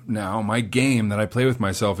job now, my game that I play with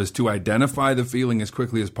myself is to identify the feeling as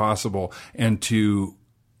quickly as possible and to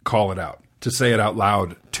call it out, to say it out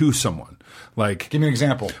loud to someone. Like, give me an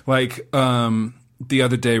example. Like, the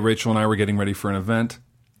other day, Rachel and I were getting ready for an event.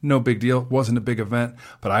 No big deal. Wasn't a big event,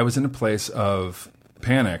 but I was in a place of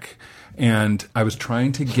panic, and I was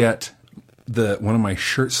trying to get one of my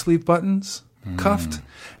shirt sleeve buttons cuffed,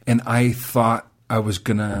 and I thought I was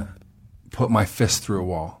gonna put my fist through a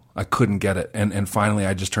wall. I couldn't get it, and finally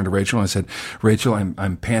I just turned to Rachel and I said, "Rachel,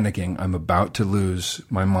 I'm panicking. I'm about to lose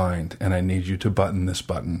my mind, and I need you to button this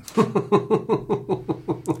button."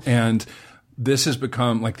 And this has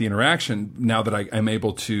become like the interaction now that I'm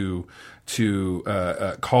able to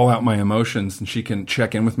call out my emotions, and she can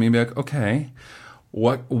check in with me and be like, "Okay,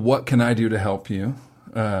 what can I do to help you?"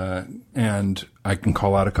 And I can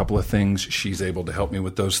call out a couple of things. She's able to help me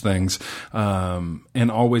with those things,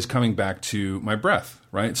 and always coming back to my breath.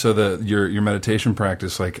 Right, so your meditation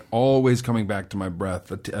practice, like always coming back to my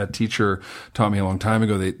breath. A teacher taught me a long time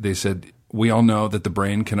ago. They said, we all know that the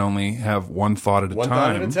brain can only have one thought at a time. One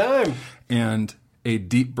thought at a time. And a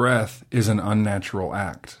deep breath is an unnatural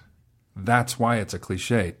act. That's why it's a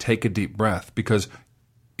cliche. Take a deep breath, because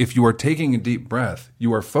if you are taking a deep breath,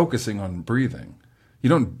 you are focusing on breathing. You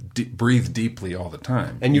don't breathe deeply all the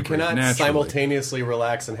time. And you cannot simultaneously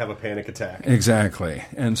relax and have a panic attack. Exactly.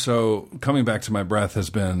 And so coming back to my breath has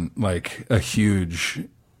been like a huge...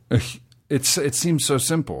 it seems so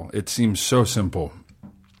simple. It seems so simple.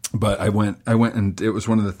 But I went and it was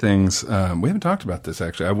one of the things... we haven't talked about this,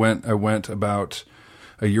 actually. I went about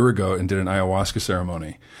a year ago and did an ayahuasca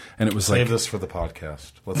ceremony. And it was Save this for the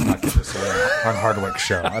podcast. Let's not get this on Hardwick's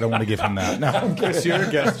show. I don't want to give him that. No, Chris, you're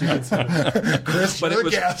a guest. You can say that. Chris, you're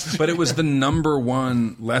a guest. But it was the number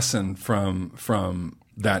one lesson from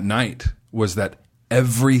that night was that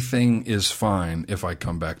everything is fine if I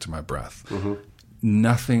come back to my breath. Mm-hmm.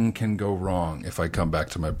 Nothing can go wrong if I come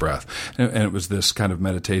back to my breath. And it was this kind of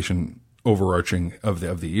meditation overarching of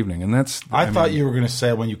the evening. And that's... I thought you were going to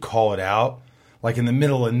say when you call it out, like in the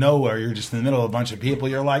middle of nowhere, you're just in the middle of a bunch of people,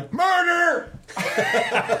 you're like, murder!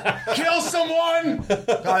 Kill someone!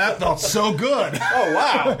 God, that felt so good. Oh,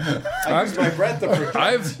 wow. I used my breath to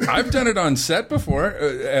project. I've done it on set before,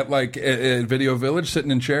 at Video Village, sitting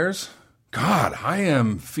in chairs. God, I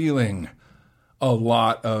am feeling a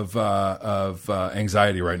lot of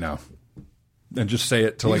anxiety right now. And just say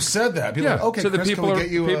it to you said that. People like, okay, to the Chris, people, can we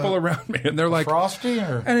get you people around me. And they're like... Frosty?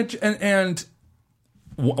 Or? And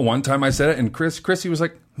one time I said it, and Chrissy was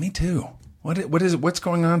like, "Me too. What is it? What's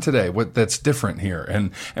going on today? What that's different here?"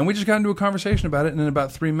 And we just got into a conversation about it, and in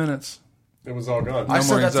about 3 minutes, it was all gone. I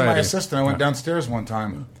said that to my assistant. I went downstairs one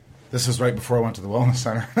time. This was right before I went to the wellness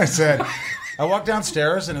center. I said, I walked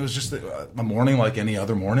downstairs, and it was just a morning like any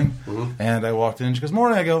other morning. Mm-hmm. And I walked in, and she goes,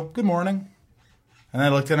 "Morning." I go, "Good morning." And I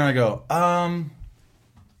looked at her, and I go,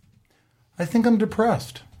 I think I'm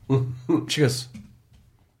depressed. She goes,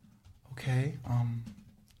 "Okay,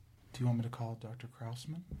 do you want me to call Dr.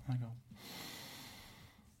 Krausman?" I go,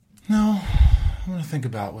 "No, I'm going to think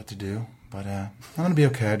about what to do, but I'm going to be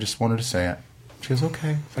okay. I just wanted to say it." She goes,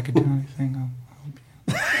 "Okay, if I could do anything, I'll help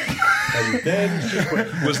you." And then she quit.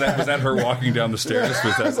 Was that her walking down the stairs?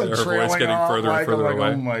 Was that her voice getting further and further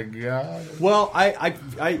away? Oh my God. Well, I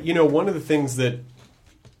one of the things that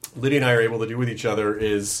Lydia and I are able to do with each other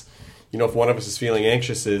is, if one of us is feeling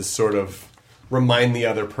anxious, is sort of remind the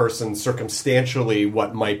other person circumstantially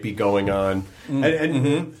what might be going on.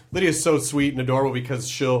 And Lydia's so sweet and adorable because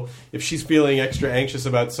if she's feeling extra anxious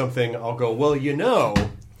about something, I'll go, "Well,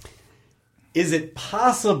 is it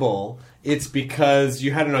possible it's because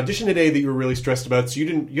you had an audition today that you were really stressed about, so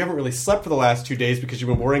you haven't really slept for the last 2 days because you've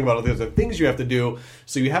been worrying about all the other things you have to do,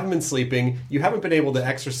 so you haven't been sleeping, you haven't been able to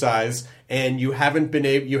exercise, and you haven't been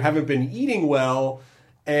eating well,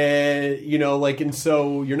 and and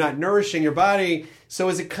so you're not nourishing your body. So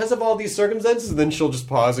is it because of all these circumstances?" And then she'll just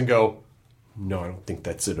pause and go, "No, I don't think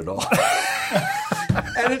that's it at all."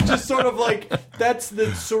 And it's just sort of like that's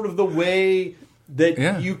the sort of the way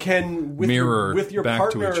that you can mirror with your back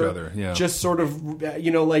partner to each other. Yeah. Just sort of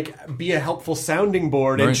be a helpful sounding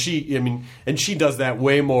board. Right. And she does that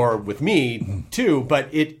way more with me too. But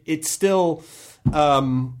it's still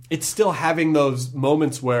having those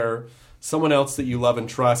moments where someone else that you love and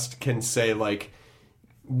trust can say, like,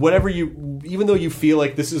 even though you feel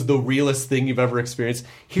like this is the realest thing you've ever experienced,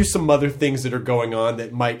 here's some other things that are going on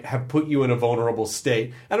that might have put you in a vulnerable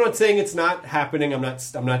state. I'm not saying it's not happening. I'm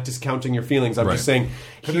not discounting your feelings. I'm just saying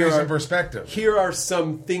here's some perspective. Here are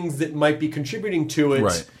some things that might be contributing to it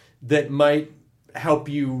Right. that might help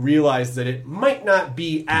you realize that it might not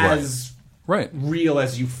be as real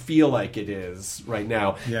as you feel like it is right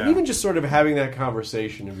now. Yeah. And even just sort of having that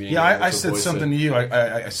conversation and being I said something to you.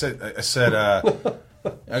 I said I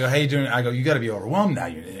go, hey, you doing? I go, you got to be overwhelmed now.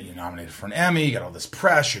 You're nominated for an Emmy. You got all this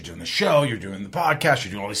press. You're doing the show. You're doing the podcast.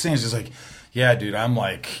 You're doing all these things. It's like, yeah, dude. I'm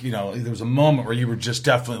like, there was a moment where you were just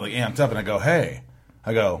definitely like amped up, and I go, hey,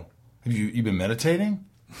 have you been meditating?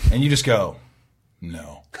 And you just go,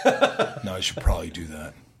 no, I should probably do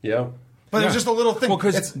that. Yeah. But it's just a little thing. Well,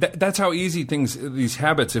 because that's how easy these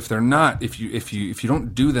habits, if you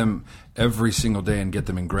don't do them every single day and get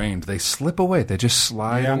them ingrained, they slip away. They just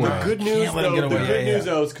slide away. The good news,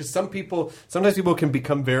 though, is because sometimes people can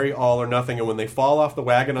become very all or nothing, and when they fall off the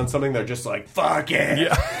wagon on something, they're just like, fuck it.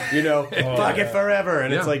 Yeah. Fuck it forever.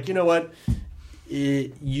 And it's like, you know what?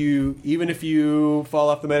 Even if you fall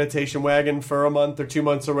off the meditation wagon for a month or 2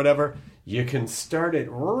 months or whatever, you can start it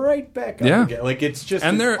right back up again. Like it's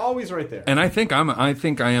always right there. And I think I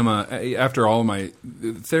am after all my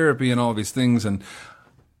therapy and all these things, and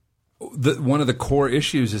one of the core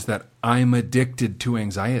issues is that I'm addicted to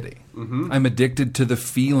anxiety. Mm-hmm. I'm addicted to the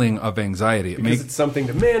feeling of anxiety. Because it's something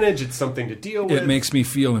to manage. It's something to deal with. It makes me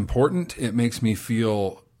feel important. It makes me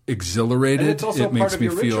feel exhilarated. And it's also part of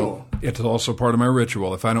your ritual. It's also part of my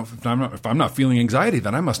ritual. If I'm not feeling anxiety,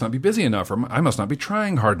 then I must not be busy enough, or I must not be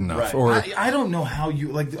trying hard enough. Right. Or I don't know how you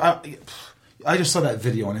like. I just saw that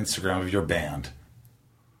video on Instagram of your band.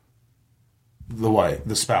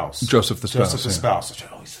 The spouse. Joseph the Spouse. I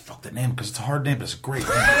always fuck that name because it's a hard name, but it's a great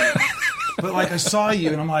name. But like I saw you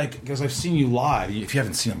and I'm like, because I've seen you live. If you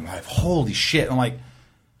haven't seen them live, holy shit! I'm like.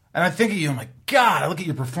 And I think of you, I'm like, God, I look at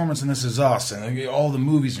your performance in This Is Us and all the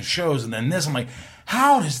movies and shows and then this. I'm like,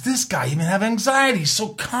 how does this guy even have anxiety? He's so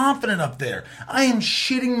confident up there. I am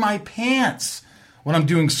shitting my pants when I'm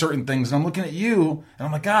doing certain things. And I'm looking at you and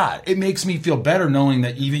I'm like, God, it makes me feel better knowing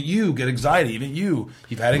that even you get anxiety. Even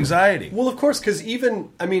you've had anxiety. Well, of course, because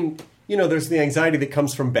there's the anxiety that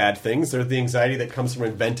comes from bad things. There's the anxiety that comes from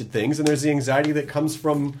invented things. And there's the anxiety that comes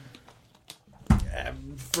from...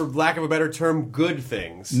 for lack of a better term, good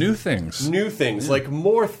things. New things. Yeah. Like,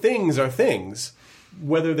 more things are things.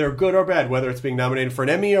 Whether they're good or bad. Whether it's being nominated for an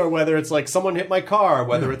Emmy or whether it's like someone hit my car.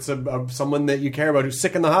 Whether it's someone that you care about who's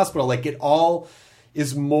sick in the hospital. Like, it all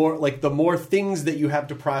is more... Like, the more things that you have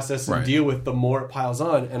to process and deal with, the more it piles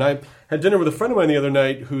on. And I had dinner with a friend of mine the other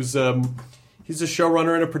night who's... he's a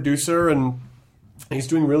showrunner and a producer, and he's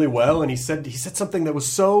doing really well. And he said something that was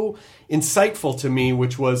so insightful to me,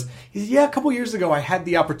 which was, a couple years ago I had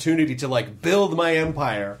the opportunity to like build my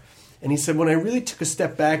empire. And he said, when I really took a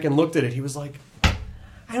step back and looked at it, he was like,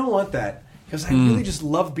 I don't want that. Because I really just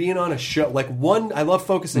love being on a show. I love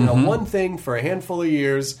focusing on one thing for a handful of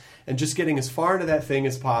years and just getting as far into that thing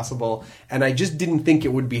as possible. And I just didn't think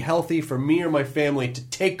it would be healthy for me or my family to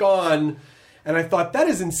take on. And I thought, that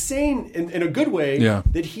is insane in a good way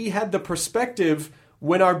that he had the perspective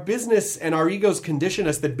when our business and our egos condition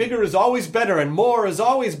us that bigger is always better and more is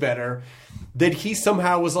always better, that he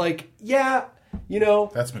somehow was like,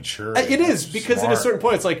 that's mature. It is, because smart. At a certain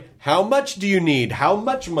point, it's like, how much do you need? How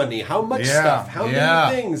much money? How much stuff? How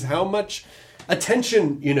many things? How much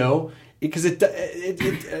attention? Because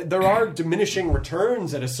there are diminishing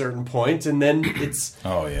returns at a certain point, and then it's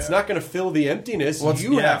not going to fill the emptiness. Well,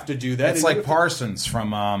 you have to do that. It's like Parsons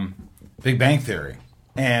from Big Bang Theory.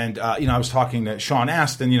 And, I was talking to Sean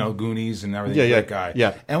Astin, Goonies and everything, that guy.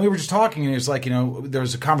 Yeah. And we were just talking, and he was like, there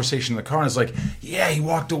was a conversation in the car, and it's like, he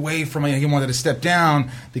walked away from it. He wanted to step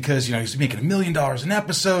down because, he was making $1 million an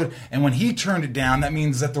episode. And when he turned it down, that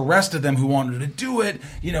means that the rest of them who wanted to do it,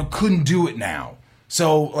 couldn't do it now.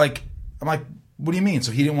 So, I'm like, what do you mean?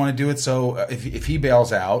 So he didn't want to do it. So if he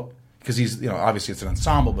bails out, because he's, obviously it's an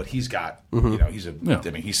ensemble, but he's got,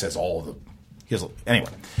 he says all the,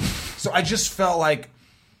 anyway. So I just felt like,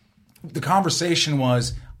 the conversation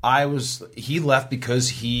was, he left because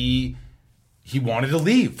he wanted to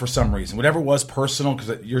leave for some reason, whatever it was, personal,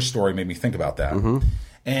 because your story made me think about that. Mm-hmm.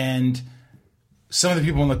 And some of the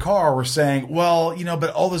people in the car were saying, well, but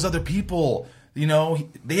all those other people,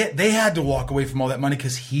 they had to walk away from all that money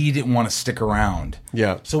because he didn't want to stick around.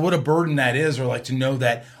 Yeah. So what a burden that is, or like to know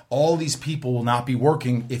that all these people will not be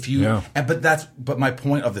working if you. But my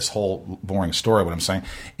point of this whole boring story, what I'm saying,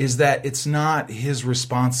 is that it's not his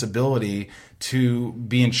responsibility to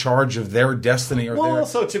be in charge of their destiny or their.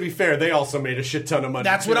 Also, to be fair, they also made a shit ton of money.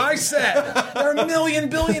 That's what I said. They're a million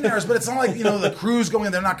billionaires, but it's not like the crew's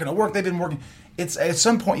going. They're not going to work. They've been working. It's at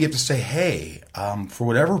some point you have to say, hey, for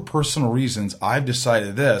whatever personal reasons, I've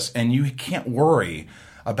decided this, and you can't worry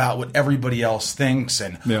about what everybody else thinks.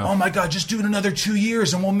 And oh my God, just do it another 2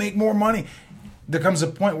 years, and we'll make more money. There comes a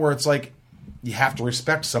point where it's like you have to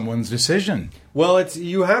respect someone's decision. Well,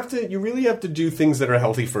 you really have to do things that are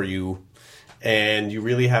healthy for you. And you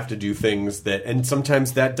really have to do things and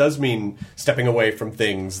sometimes that does mean stepping away from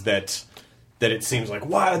things that it seems like,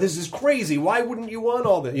 wow, this is crazy. Why wouldn't you want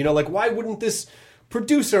all that? Like, why wouldn't this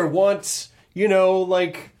producer want,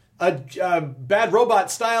 like a Bad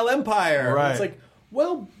Robot style empire? Right. It's like,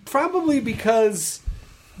 well, probably because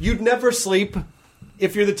you'd never sleep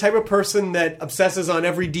if you're the type of person that obsesses on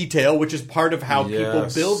every detail, which is part of how people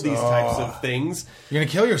build these types of things. You're going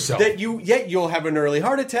to kill yourself. You'll have an early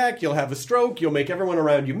heart attack, you'll have a stroke, you'll make everyone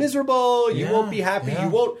around you miserable, you won't be happy,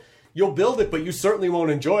 you'll build it, but you certainly won't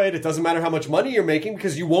enjoy it. It doesn't matter how much money you're making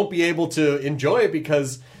because you won't be able to enjoy it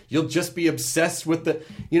because you'll just be obsessed with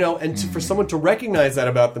for someone to recognize that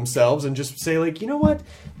about themselves and just say, like, you know what?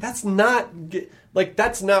 That's not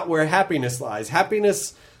where happiness lies.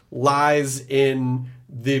 Happiness lies in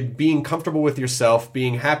the being comfortable with yourself,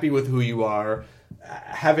 being happy with who you are,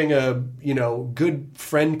 having good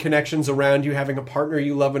friend connections around you, having a partner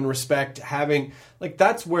you love and respect,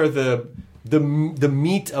 that's where the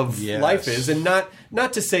meat of life is, and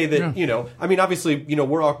not to say that obviously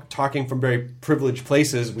we're all talking from very privileged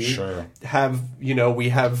places. We have we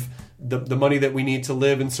have the money that we need to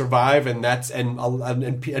live and survive, and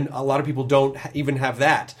a lot of people don't even have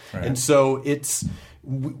that, and so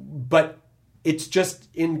but it's just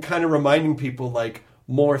in kind of reminding people, like,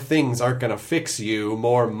 more things aren't going to fix you.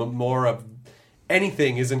 More of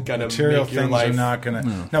anything isn't going to make your life. Are not going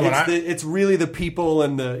to. No, it's really the people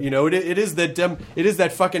and the it is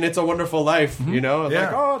that fucking It's a Wonderful Life. It's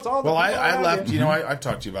like, oh, it's all. Well, I left. I've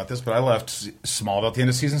talked to you about this, but I left Smallville at the end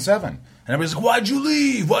of season 7, and everybody's like, "Why'd you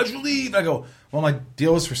leave? Why'd you leave?" I go, "Well, my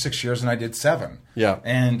deal was for 6 years, and I did 7. Yeah,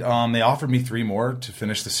 and they offered me 3 more to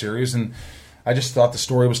finish the series, and I just thought the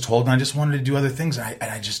story was told, and I just wanted to do other things, and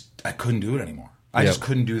I couldn't do it anymore. I just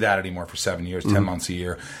couldn't do that anymore for 7 years, 10 months a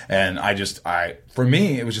year. And for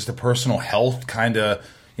me, it was just a personal health kind of,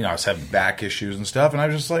 I was having back issues and stuff. And I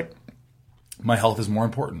was just like, my health is more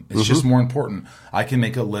important. It's just more important. I can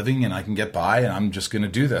make a living and I can get by, and I'm just going to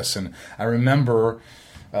do this. And I remember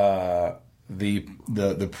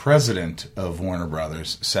the president of Warner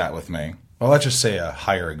Brothers sat with me. Well, let's just say a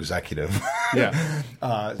higher executive. Yeah.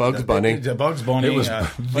 Bugs Bunny. Bugs Bunny. It was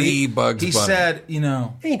the Bugs Bunny. He said,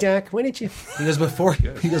 "Hey, Doc, why didn't you?" He goes, that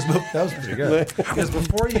was pretty good. He goes,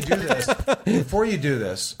 before you do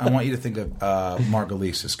this, I want you to think of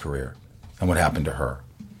Margulise's career and what happened to her.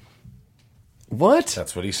 What?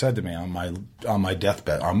 That's what he said to me on my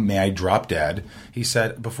deathbed. May I drop dead? He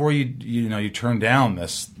said, before you turn down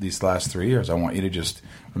these last 3 years, I want you to just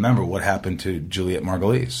remember what happened to Juliette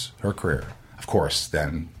Margulies, her career. Of course,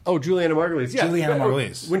 then. Oh, Juliana Margulies. Yeah. Juliana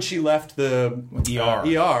Margulies. When she left the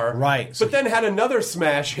ER. Right. But then had another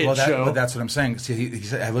smash hit show. But that's what I'm saying. See, he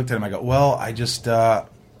said, I looked at him, I go, well, I just,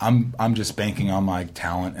 I'm just banking on my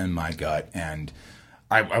talent and my gut. And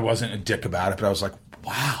I wasn't a dick about it, but I was like,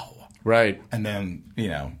 wow. Right. And then,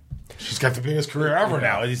 she's got the biggest career ever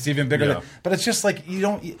now. It's even bigger. But it's just like,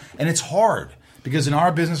 and it's hard because in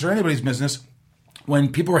our business or anybody's business,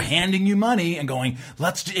 when people are handing you money and going,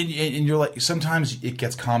 and you're like, sometimes it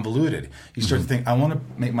gets convoluted. You start to think, I want to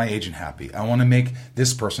make my agent happy. I want to make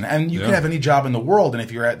this person. And you can have any job in the world. And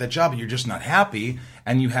if you're at that job and you're just not happy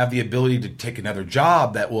and you have the ability to take another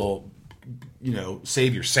job that will,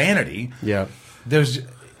 save your sanity. Yeah.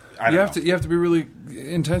 You have to be really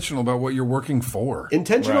intentional about what you're working for.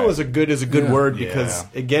 Intentional is a good word because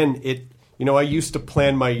again, I used to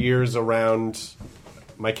plan my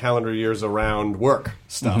calendar years around work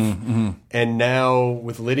stuff, and now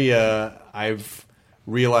with Lydia, I've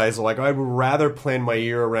realized like I'd rather plan my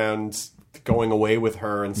year around going away with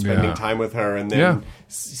her and spending time with her, and then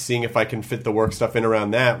seeing if I can fit the work stuff in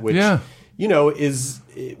around that, which is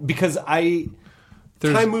because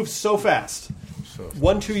time moves so fast.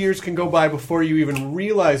 1-2 years can go by before you even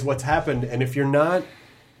realize what's happened, and if you're not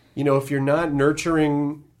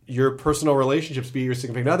nurturing your personal relationships, be it your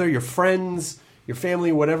significant other, your friends, your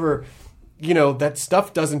family, whatever, that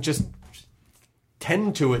stuff doesn't just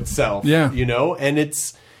tend to itself. Yeah. And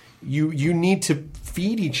you need to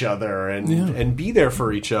feed each other and be there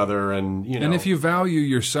for each other, and And if you value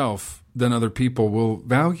yourself, then other people will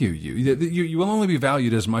value you. You will only be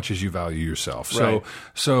valued as much as you value yourself.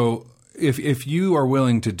 So if you are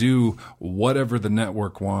willing to do whatever the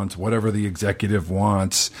network wants, whatever the executive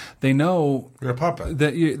wants, they know you're a puppet.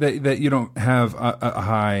 That you don't have a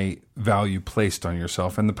high value placed on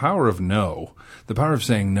yourself. And the power of no, the power of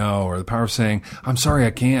saying no, or the power of saying, I'm sorry,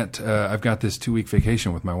 I can't, I've got this 2-week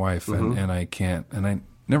vacation with my wife and I can't, and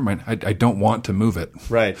never mind, I don't want to move it.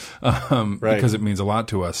 Right. Because it means a lot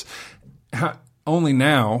to us. Only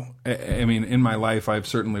now, I mean, in my life, I've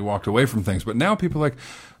certainly walked away from things, but now people are like,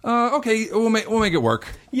 okay, we'll make it work.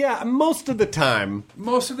 Yeah, most of the time.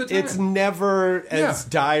 It's never as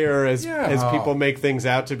dire as people make things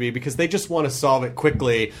out to be, because they just want to solve it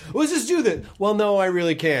quickly. Let's just do that. Well, no, I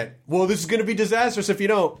really can't. Well, this is going to be disastrous if you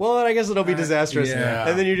don't. Well, then I guess it'll be disastrous. Yeah.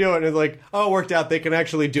 And then you do it, and it's like, oh, it worked out. They can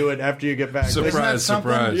actually do it after you get back. Surprise.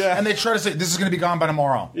 Yeah. And they try to say, this is going to be gone by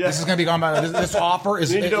tomorrow. Yeah. This is going to be gone by this offer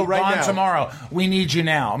is right gone now. tomorrow. We need you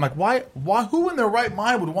now. I'm like, why? Who in their right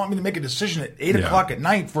mind would want me to make a decision at 8 o'clock at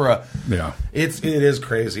night for a... Yeah. It is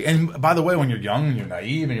crazy. And by the way, when you're young and you're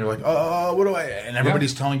naive and you're like, what do I... And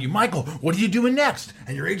everybody's telling you, Michael, what are you doing next?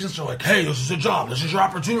 And your agents are like, hey, this is a job. This is your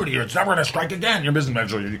opportunity. It's never going to strike again. Your business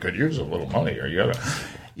manager, you could use a little money. Or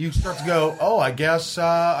you start to go, I guess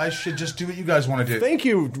I should just do what you guys want to do. Thank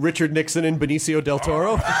you, Richard Nixon and Benicio del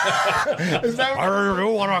Toro. Is that I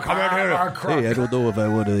don't want to come in here. Hey, I don't know if I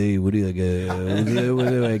want to. What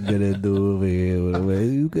am I gonna do?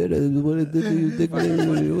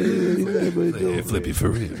 Flippy for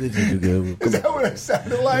real. Is that what it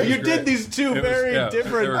sounded like? You did these two very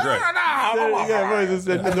different. They were great.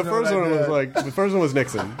 And the first one was like, the first one was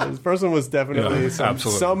Nixon. The first one was definitely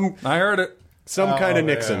some. I heard it. Some kind of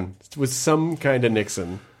Nixon. It was some kind of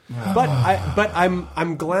Nixon. But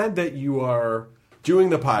I'm glad that you are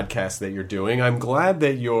doing the podcast that you're doing. I'm glad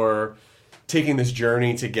that you're taking this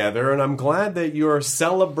journey together, and I'm glad that you're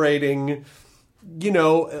celebrating,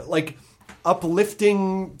 like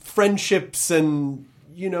uplifting friendships and,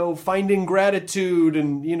 finding gratitude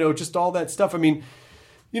and, just all that stuff. I mean,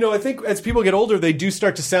 I think as people get older, they do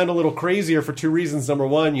start to sound a little crazier for two reasons. Number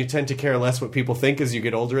one, you tend to care less what people think as you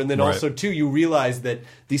get older. And then also, two, you realize that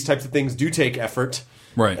these types of things do take effort.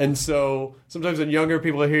 Right. And so sometimes when younger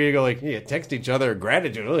people hear you go like, text each other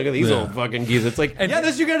gratitude. Look at these old fucking geese. It's like, that's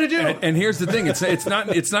what you got to do. And here's the thing.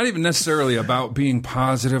 It's not even necessarily about being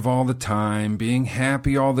positive all the time, being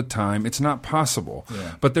happy all the time. It's not possible.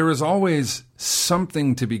 Yeah. But there is always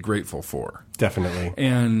something to be grateful for. Definitely.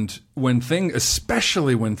 And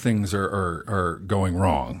especially when things are going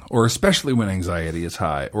wrong, or especially when anxiety is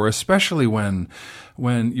high, or especially when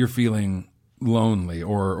you're feeling lonely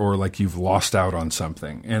or like you've lost out on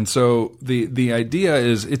something. And so the idea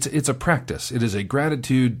is it's a practice. It is a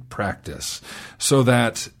gratitude practice, so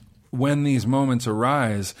that when these moments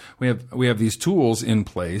arise, we have these tools in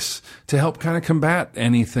place to help kind of combat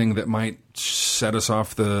anything that might set us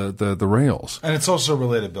off the rails. And it's also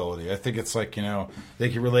relatability. I think it's like, they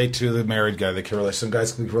can relate to the married guy. They can relate. Some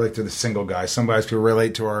guys can relate to the single guy. Some guys can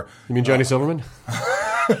relate to our... You mean Johnny Silverman?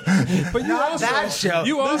 But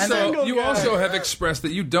you also have expressed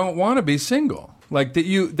that you don't want to be single. Like that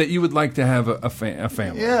you would like to have a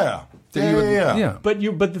family. Yeah. Yeah. But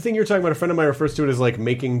the thing you're talking about, a friend of mine refers to it as like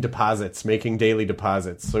making daily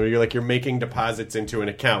deposits. So you're making deposits into an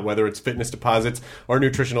account, whether it's fitness deposits or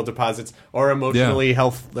nutritional deposits or emotionally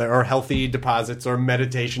healthy deposits or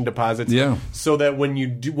meditation deposits. Yeah. So that when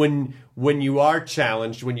you are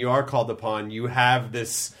challenged, when you are called upon, you have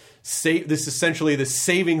this essentially the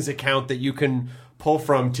savings account that you can pull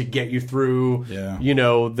from to get you through,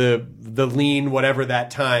 the lean, whatever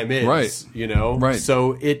that time is. Right. Right.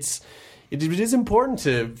 So it is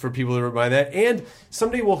important for people to remind that, and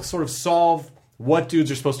somebody will sort of solve what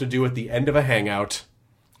dudes are supposed to do at the end of a hangout.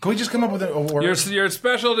 Can we just come up with a word? You're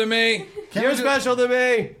special to me. You're special to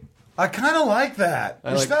me. I kind of like that.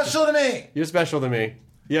 You're special to me. You're special to me.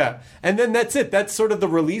 Yeah. And then that's it. That's sort of the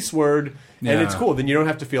release word. And it's cool. Then you don't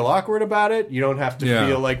have to feel awkward about it. You don't have to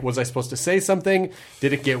feel like, was I supposed to say something?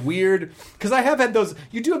 Did it get weird? Because I have had those,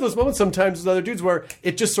 you do have those moments sometimes with other dudes where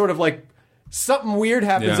it just sort of like, something weird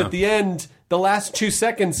happens at the end, the last 2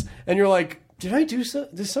 seconds, and you're like, did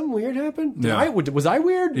something weird happen? Was I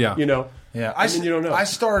weird? Yeah. Yeah. You don't know. I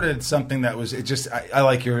started something that was, I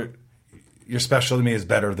like your special to me is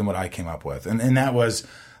better than what I came up with. And that was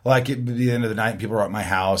like at the end of the night, people were at my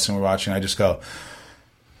house and we're watching, I just go,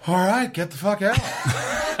 all right, get the fuck out.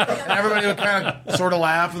 And everybody would kind of sort of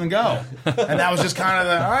laugh and go. And that was just kind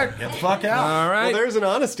of all right, get the fuck out. All right. Well, there's an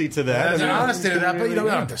honesty to that. There's an honesty to that, but you don't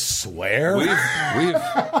have to swear.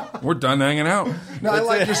 We're done hanging out. No, I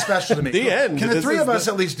like you're special to me. The end. Can the This three is of us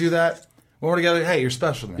at least do that? When we're together, hey, you're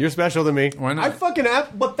special to me. You're special to me. Why not? I fucking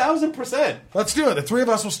 1,000%. Let's do it. The three of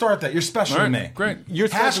us will start that. You're special All to right, me. great. You're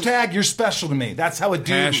special- Hashtag you're special to me. That's how a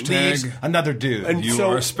dude Hashtag leaves another dude. And You so-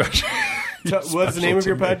 are special. What's the name of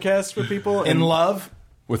your podcast for people? In Love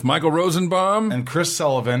With Michael Rosenbaum. and Chris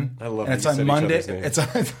Sullivan. I love and that it's you on said each Monday. other's name. It's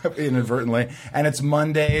on, inadvertently. And it's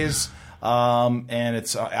Mondays. And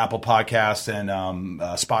it's Apple Podcasts and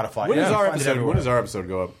Spotify. When Yeah, does our find it episode? everywhere. When does our episode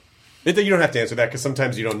go up? You don't have to answer that because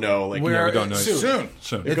sometimes you don't know. Like, Where we don't know. soon.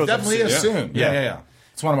 Soon. It goes up definitely soon. is Yeah. soon. Yeah.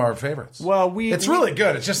 It's one of our favorites. well, It's really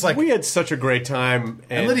good. It's just like we had such a great time,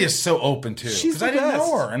 and Lydia's so open too. She's Because I the didn't best.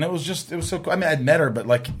 know her, and it was so cool. I mean, I'd met her, but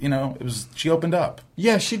she opened up.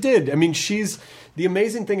 Yeah, she did. I mean, she's the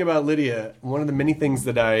amazing thing about Lydia. One of the many things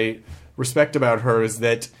that I respect about her is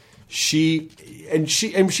that she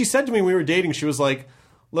said to me when we were dating, she was like,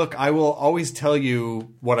 "Look, I will always tell you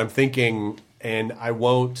what I'm thinking, and I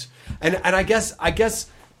won't." And I guess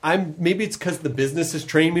maybe it's because the business has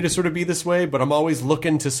trained me to sort of be this way, but I'm always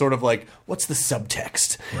looking to sort of like, what's the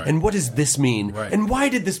subtext? Right. And what does this mean? Right. And why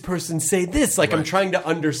did this person say this? Like, I'm Right. trying to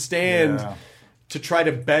understand Yeah. to try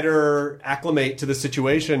to better acclimate to the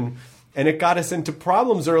situation. And it got us into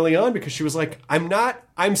problems early on because she was like,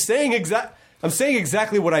 I'm saying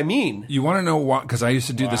exactly what I mean. You want to know why? Because I used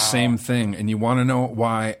to do the same thing, and you want to know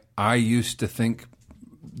why I used to think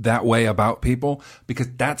that way about people? Because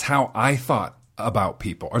that's how I thought about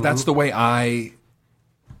people, or that's the way I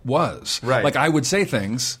was. Right. Like I would say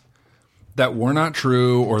things that were not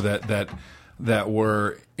true, or that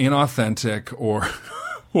were inauthentic, or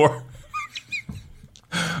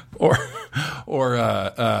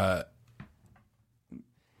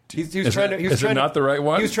He was Is trying it- to. He was is it trying not to, the right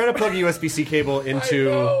one? He was trying to plug a USB-C cable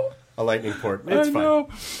into a lightning port. It's I fine. know.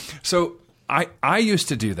 So I used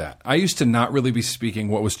to do that. I used to not really be speaking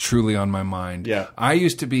what was truly on my mind. Yeah. I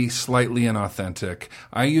used to be slightly inauthentic.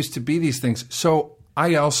 I used to be these things. So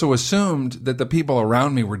I also assumed that the people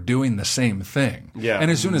around me were doing the same thing. Yeah.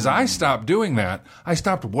 And as soon as I stopped doing that, I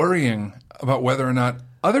stopped worrying about whether or not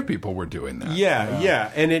other people were doing that.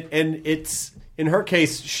 Yeah. And it's in her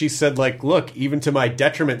case, she said, like, look, even to my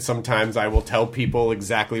detriment, sometimes I will tell people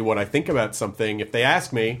exactly what I think about something if they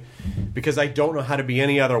ask me, because I don't know how to be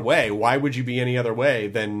any other way. Why would you be any other way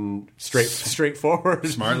than straightforward?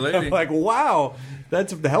 Smart lady. I'm like, wow,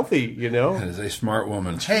 that's healthy, you know? That is a smart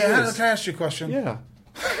woman. Hey, can I ask you a question? Yeah.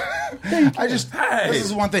 This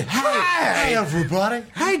is one thing. Hey, everybody.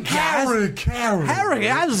 Hey guys, Harry,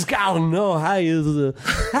 I just gotta know how you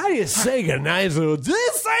say goodnight. So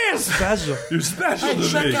this is special. You're special Hey, to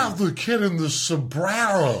check me. out the kid in the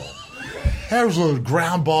sombrero. There's a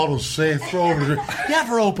ground bottle safe throw over here. You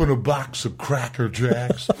ever open a box of Cracker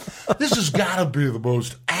Jacks? This has got to be the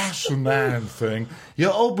most asinine thing.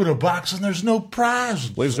 You open a box and there's no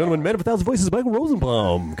prizes. Ladies and gentlemen, man of 1,000 voices, Michael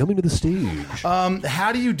Rosenbaum coming to the stage.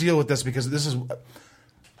 How do you deal with this? Because this is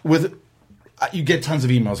you get tons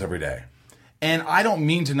of emails every day, and I don't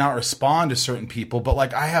mean to not respond to certain people, but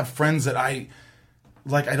like I have friends that I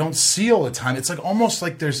don't see all the time. It's like almost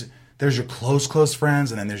like there's your close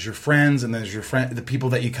friends, and then there's your friends, and there's your the people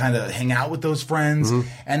that you kind of hang out with those friends,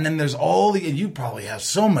 and then there's and you probably have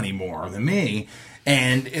so many more than me,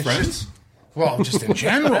 and it's Friends? just in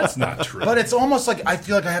general. That's not true. But it's almost like I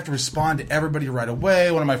feel like I have to respond to everybody right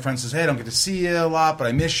away. One of my friends says, hey, I don't get to see you a lot, but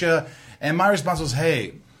I miss you. And my response was,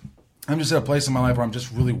 hey, I'm just at a place in my life where I'm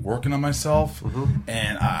just really working on myself.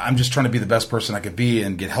 And I'm just trying to be the best person I could be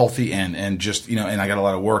and get healthy and just, and I got a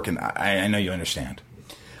lot of work. And I know you understand.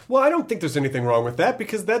 Well, I don't think there's anything wrong with that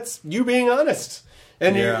because that's you being honest,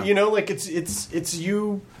 and Yeah. it's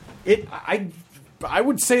you. I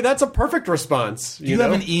would say that's a perfect response. Do you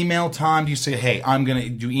have an email time? Do you say, hey, I'm going to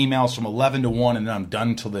do emails from 11 to 1 and then I'm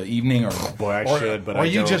done till the evening? Or Boy, I should, but or I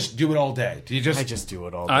you don't. just do it all day? Do you just? I just do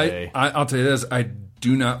it all day. I'll tell you this. I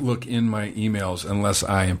do not look in my emails unless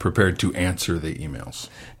I am prepared to answer the emails.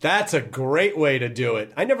 That's a great way to do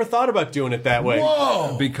it. I never thought about doing it that way.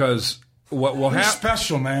 Whoa! Because what will You're happen?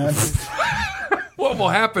 special, man. What will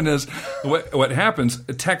happen is what happens.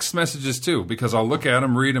 Text messages too, because I'll look at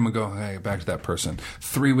them, read them, and go, "Hey, back to that person."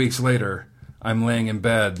 3 weeks later, I'm laying in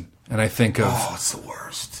bed and I think of, Oh, it's the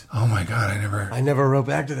worst. "Oh my God, I never wrote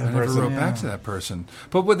back to that I never wrote back to that person."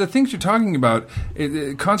 But with the things you're talking about,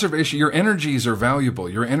 conservation, your energies are valuable.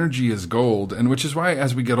 Your energy is gold, and which is why,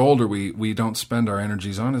 as we get older, we don't spend our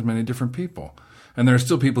energies on as many different people. And there are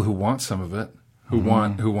still people who want some of it. Who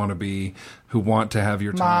want to have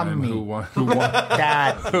your time, Mommy. who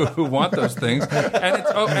want those things,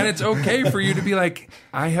 and it's okay for you to be like,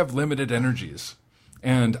 I have limited energies,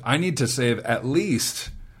 and I need to save at least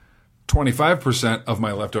 25% of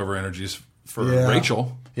my leftover energies for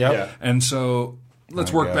Rachel. Yeah. And so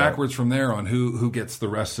let's work backwards from there on who gets the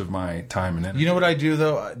rest of my time and energy. You know what I do,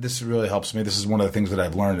 though? This really helps me. This is one of the things that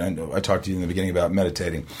I've learned, and I talked to you in the beginning about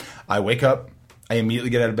meditating. I wake up, I immediately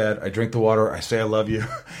get out of bed, I drink the water, I say I love you,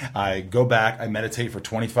 I go back, I meditate for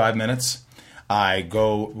 25 minutes, I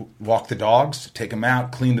go walk the dogs, take them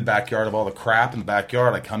out, clean the backyard of all the crap in the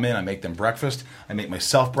backyard, I come in, I make them breakfast, I make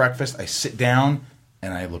myself breakfast, I sit down,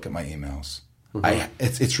 and I look at my emails.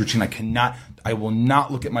 It's routine. I will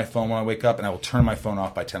not look at my phone when I wake up, and I will turn my phone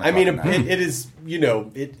off by 10 o'clock. I mean, it is,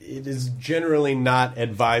 it is generally not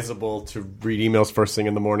advisable to read emails first thing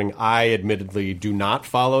in the morning. I admittedly do not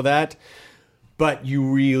follow that, but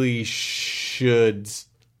you really should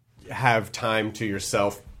have time to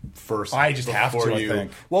yourself first. I just have to, I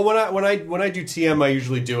think. Well, when I do TM, I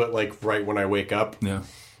usually do it like right when I wake up. Yeah.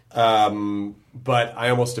 But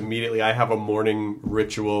I almost immediately, I have a morning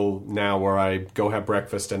ritual now where I go have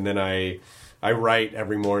breakfast and then I write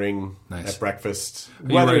every morning at breakfast.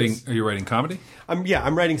 Are you writing comedy?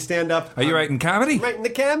 I'm writing stand up. Are you writing comedy? I'm writing the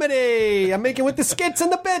comedy. I'm making with the skits and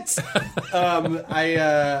the bits. I'm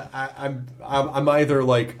either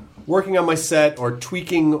like working on my set or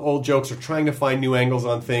tweaking old jokes or trying to find new angles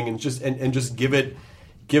on thing and just give it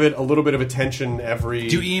a little bit of attention every.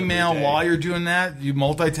 Do you email while you're doing that? You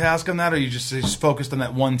multitask on that, or you just focused on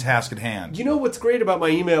that one task at hand? You know what's great about my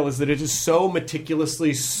email is that it is so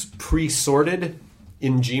meticulously pre-sorted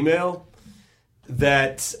in Gmail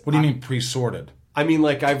that. What do you mean pre-sorted? I mean,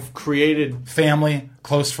 like I've created family,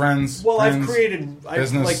 close friends. Well, friends,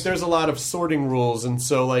 business. There's a lot of sorting rules, and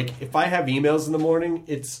so like if I have emails in the morning,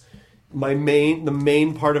 it's the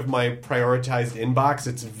main part of my prioritized inbox.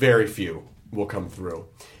 It's very few will come through,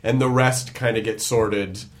 and the rest kind of get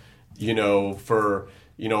sorted, for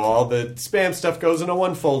all the spam stuff goes into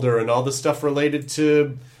one folder, and all the stuff related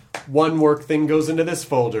to one work thing goes into this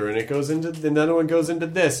folder, and it goes into another one goes into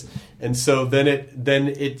this, and so then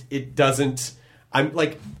it doesn't. I'm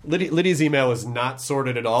like Lydia's email is not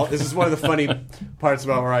sorted at all. This is one of the funny parts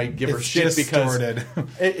about where I give her shit because sorted.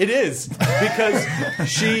 It is because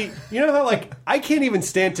she, how like I can't even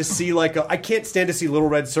stand to see I can't stand to see little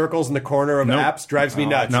red circles in the corner of apps. Drives me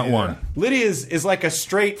nuts. Not one. Lydia's is like a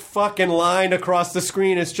straight fucking line across the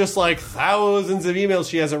screen. It's just like thousands of emails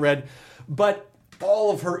she hasn't read, but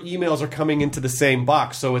all of her emails are coming into the same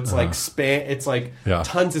box, so it's like spam. It's like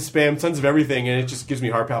tons of spam, tons of everything, and it just gives me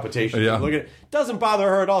heart palpitations. Yeah. Look at it; doesn't bother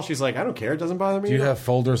her at all. She's like, I don't care. It doesn't bother me. Do you have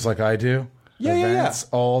folders like I do? Yeah, Events,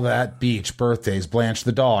 all that, beach, birthdays, Blanche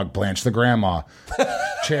the dog, Blanche the grandma,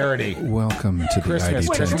 charity. Welcome to the Christmas,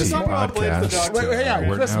 Christmas podcast.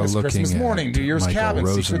 We're Christmas, now looking Christmas morning, at New Year's Michael cabin,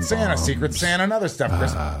 Rosenbaum's, Secret Santa, and other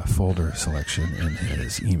stuff. Folder selection in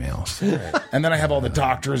his emails. And then I have all the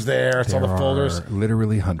doctors there. It's all the folders.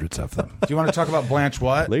 Literally hundreds of them. Do you want to talk about Blanche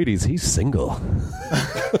what? Ladies, he's single.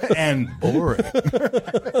 And boring.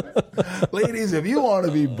 Ladies, if you want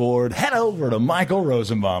to be bored, head over to Michael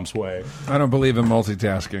Rosenbaum's way. I don't believe in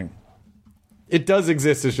multitasking. It does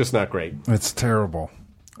exist. It's just not great. It's terrible.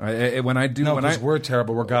 We're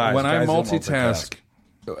terrible. We're guys. When I guys don't multitask,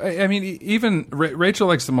 I mean, even Rachel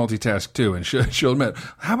likes to multitask too, and she'll admit,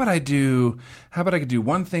 how about I could do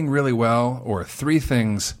one thing really well or three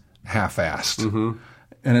things half-assed? Mm-hmm.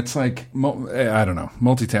 And it's like, I don't know,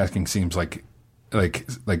 multitasking seems like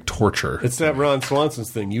torture. It's that Ron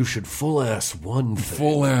Swanson's thing. You should full-ass one thing.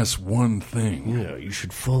 Full-ass one thing. Yeah, you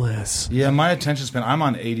should full-ass. Yeah, my attention span, I'm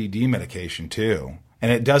on ADD medication too.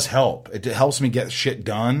 And it does help. It helps me get shit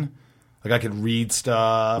done. Like I could read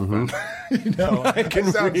stuff. Mm-hmm. I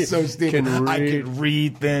can read. So stupid. I could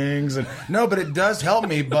read things. But it does help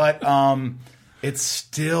me. But it's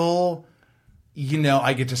still,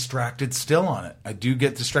 I get distracted still on it. I do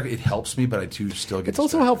get distracted. It helps me, but I do still get distracted. It's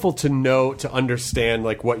also helpful to understand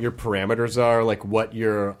like what your parameters are, like what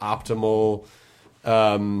your optimal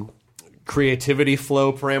creativity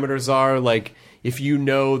flow parameters are. Like if you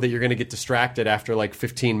know that you're going to get distracted after like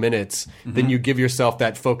 15 minutes, then you give yourself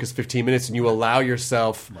that focus 15 minutes and you allow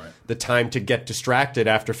yourself the time to get distracted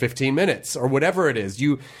after 15 minutes or whatever it is.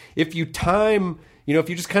 If you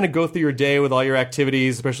just kind of go through your day with all your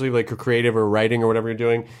activities, especially like your creative or writing or whatever you're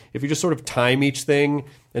doing, if you just sort of time each thing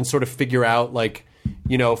and sort of figure out like,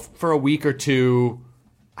 for a week or two,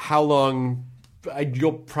 how long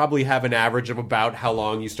you'll probably have an average of about how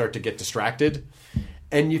long you start to get distracted.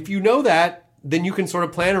 And if you know that, then you can sort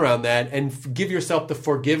of plan around that and give yourself the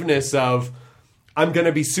forgiveness of, I'm going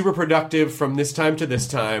to be super productive from this time to this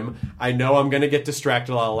time. I know I'm going to get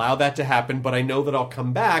distracted. I'll allow that to happen, but I know that I'll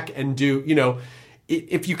come back and do,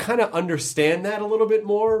 if you kind of understand that a little bit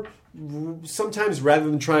more, sometimes rather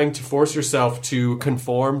than trying to force yourself to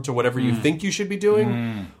conform to whatever you think you should be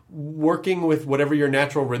doing, working with whatever your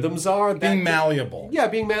natural rhythms are. Being malleable. Yeah,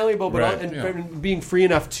 being malleable, but and being free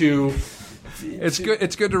enough to... It's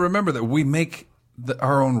good to remember that we make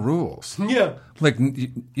our own rules. Yeah. Like,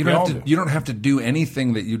 you don't have to do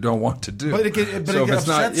anything that you don't want to do. But it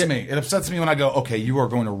upsets me. It upsets me when I go, okay, you are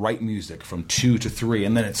going to write music from 2 to 3,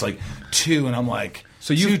 and then it's like 2, and I'm like,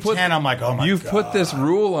 so you've 2:10, I'm like, oh my God. You've put this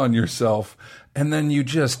rule on yourself, and then you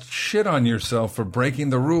just shit on yourself for breaking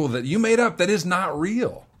the rule that you made up that is not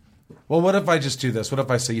real. Well, what if I just do this? What if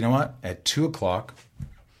I say, you know what? At 2 o'clock,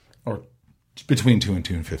 or between 2 and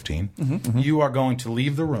 2:15, you are going to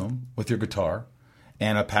leave the room with your guitar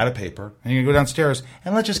and a pad of paper, and you're going to go downstairs,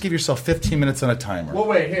 and let's just give yourself 15 minutes on a timer. Well,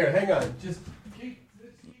 wait, here, hang on. Just keep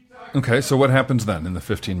talking. Okay, so what happens then in the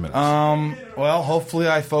 15 minutes? Well, hopefully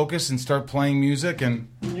I focus and start playing music, and...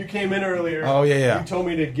 You came in earlier. Oh, yeah. You told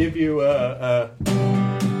me to give you I'm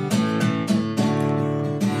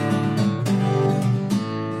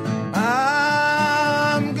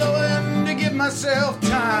going to give myself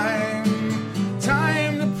time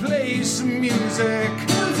to play some music.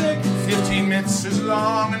 15 minutes is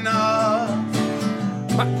long enough.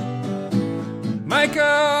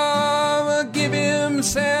 Michael will give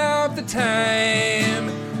himself the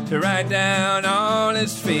time to write down all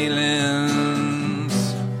his feelings.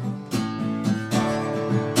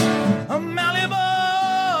 I'm malleable.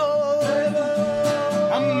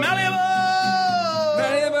 I'm malleable.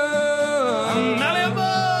 I'm malleable.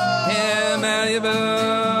 Yeah, malleable.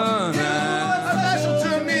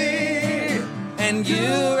 And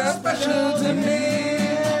you're special to me.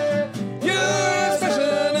 You're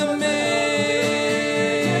special to me.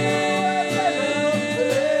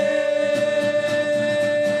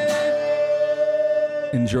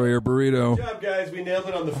 Enjoy your burrito. Good job, guys. We nailed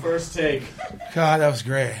it on the first take. God, that was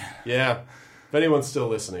great. Yeah. If anyone's still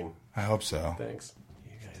listening. I hope so. Thanks.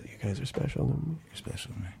 You guys are special to me. You're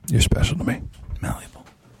special to me. You're special to me. Malleable.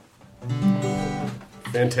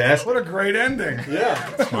 Fantastic. What a great ending.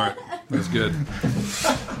 Yeah. Smart. That's good.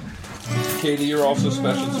 Katie, you're also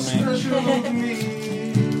special to me. Special to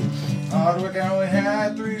me. Hard work, I only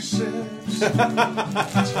had 3 sips.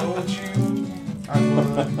 I told you I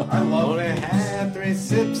would. I love Only had 3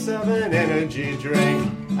 sips of an energy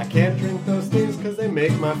drink. I can't drink those things because they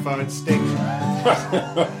make my farts stink.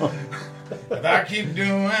 If I keep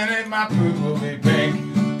doing it, my poop will be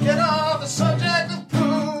pink. Get off the subject of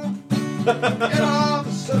poop. Get off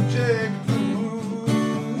the subject of poop.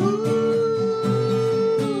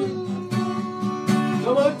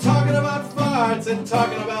 No more talking about farts and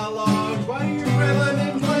talking about logs. Why are you grilling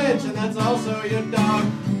and clench? And that's also your dog.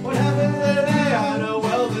 What happened today on a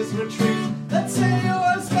wellness retreat? Let's say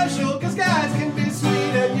you're special, cause guys can be sweet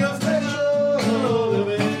and you're special to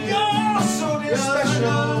me. You're so damn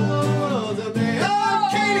special to me. Oh,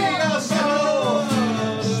 Katie, you're so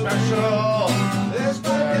special. This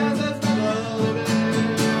podcast is special to me.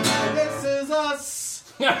 This is us.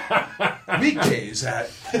 Weekdays at...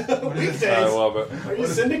 Weekdays? I love it. Are you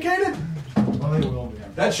syndicated? Well, they will be.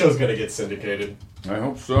 That show's gonna get syndicated. I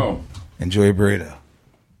hope so. Enjoy a burrito.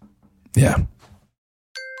 Yeah.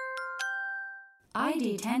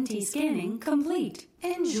 ID10T scanning complete.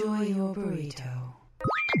 Enjoy your burrito.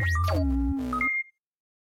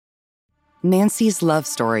 Nancy's love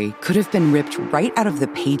story could have been ripped right out of the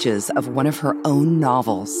pages of one of her own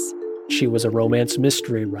novels. She was a romance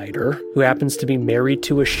mystery writer who happens to be married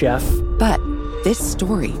to a chef. But this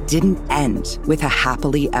story didn't end with a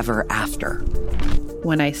happily ever after.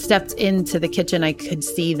 When I stepped into the kitchen, I could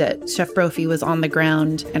see that Chef Brophy was on the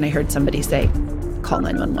ground, and I heard somebody say, "Call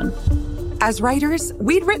 911." As writers,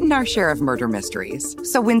 we'd written our share of murder mysteries.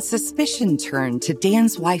 So when suspicion turned to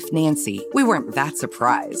Dan's wife, Nancy, we weren't that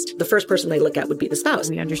surprised. The first person they look at would be the spouse.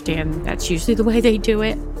 We understand that's usually the way they do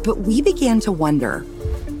it. But we began to wonder,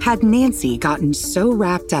 had Nancy gotten so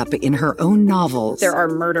wrapped up in her own novels... There are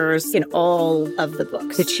murders in all of the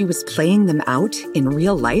books. ...that she was playing them out in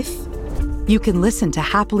real life? You can listen to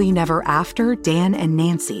Happily Never After, Dan and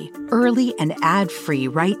Nancy, early and ad-free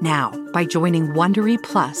right now by joining Wondery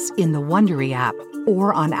Plus in the Wondery app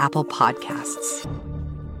or on Apple Podcasts.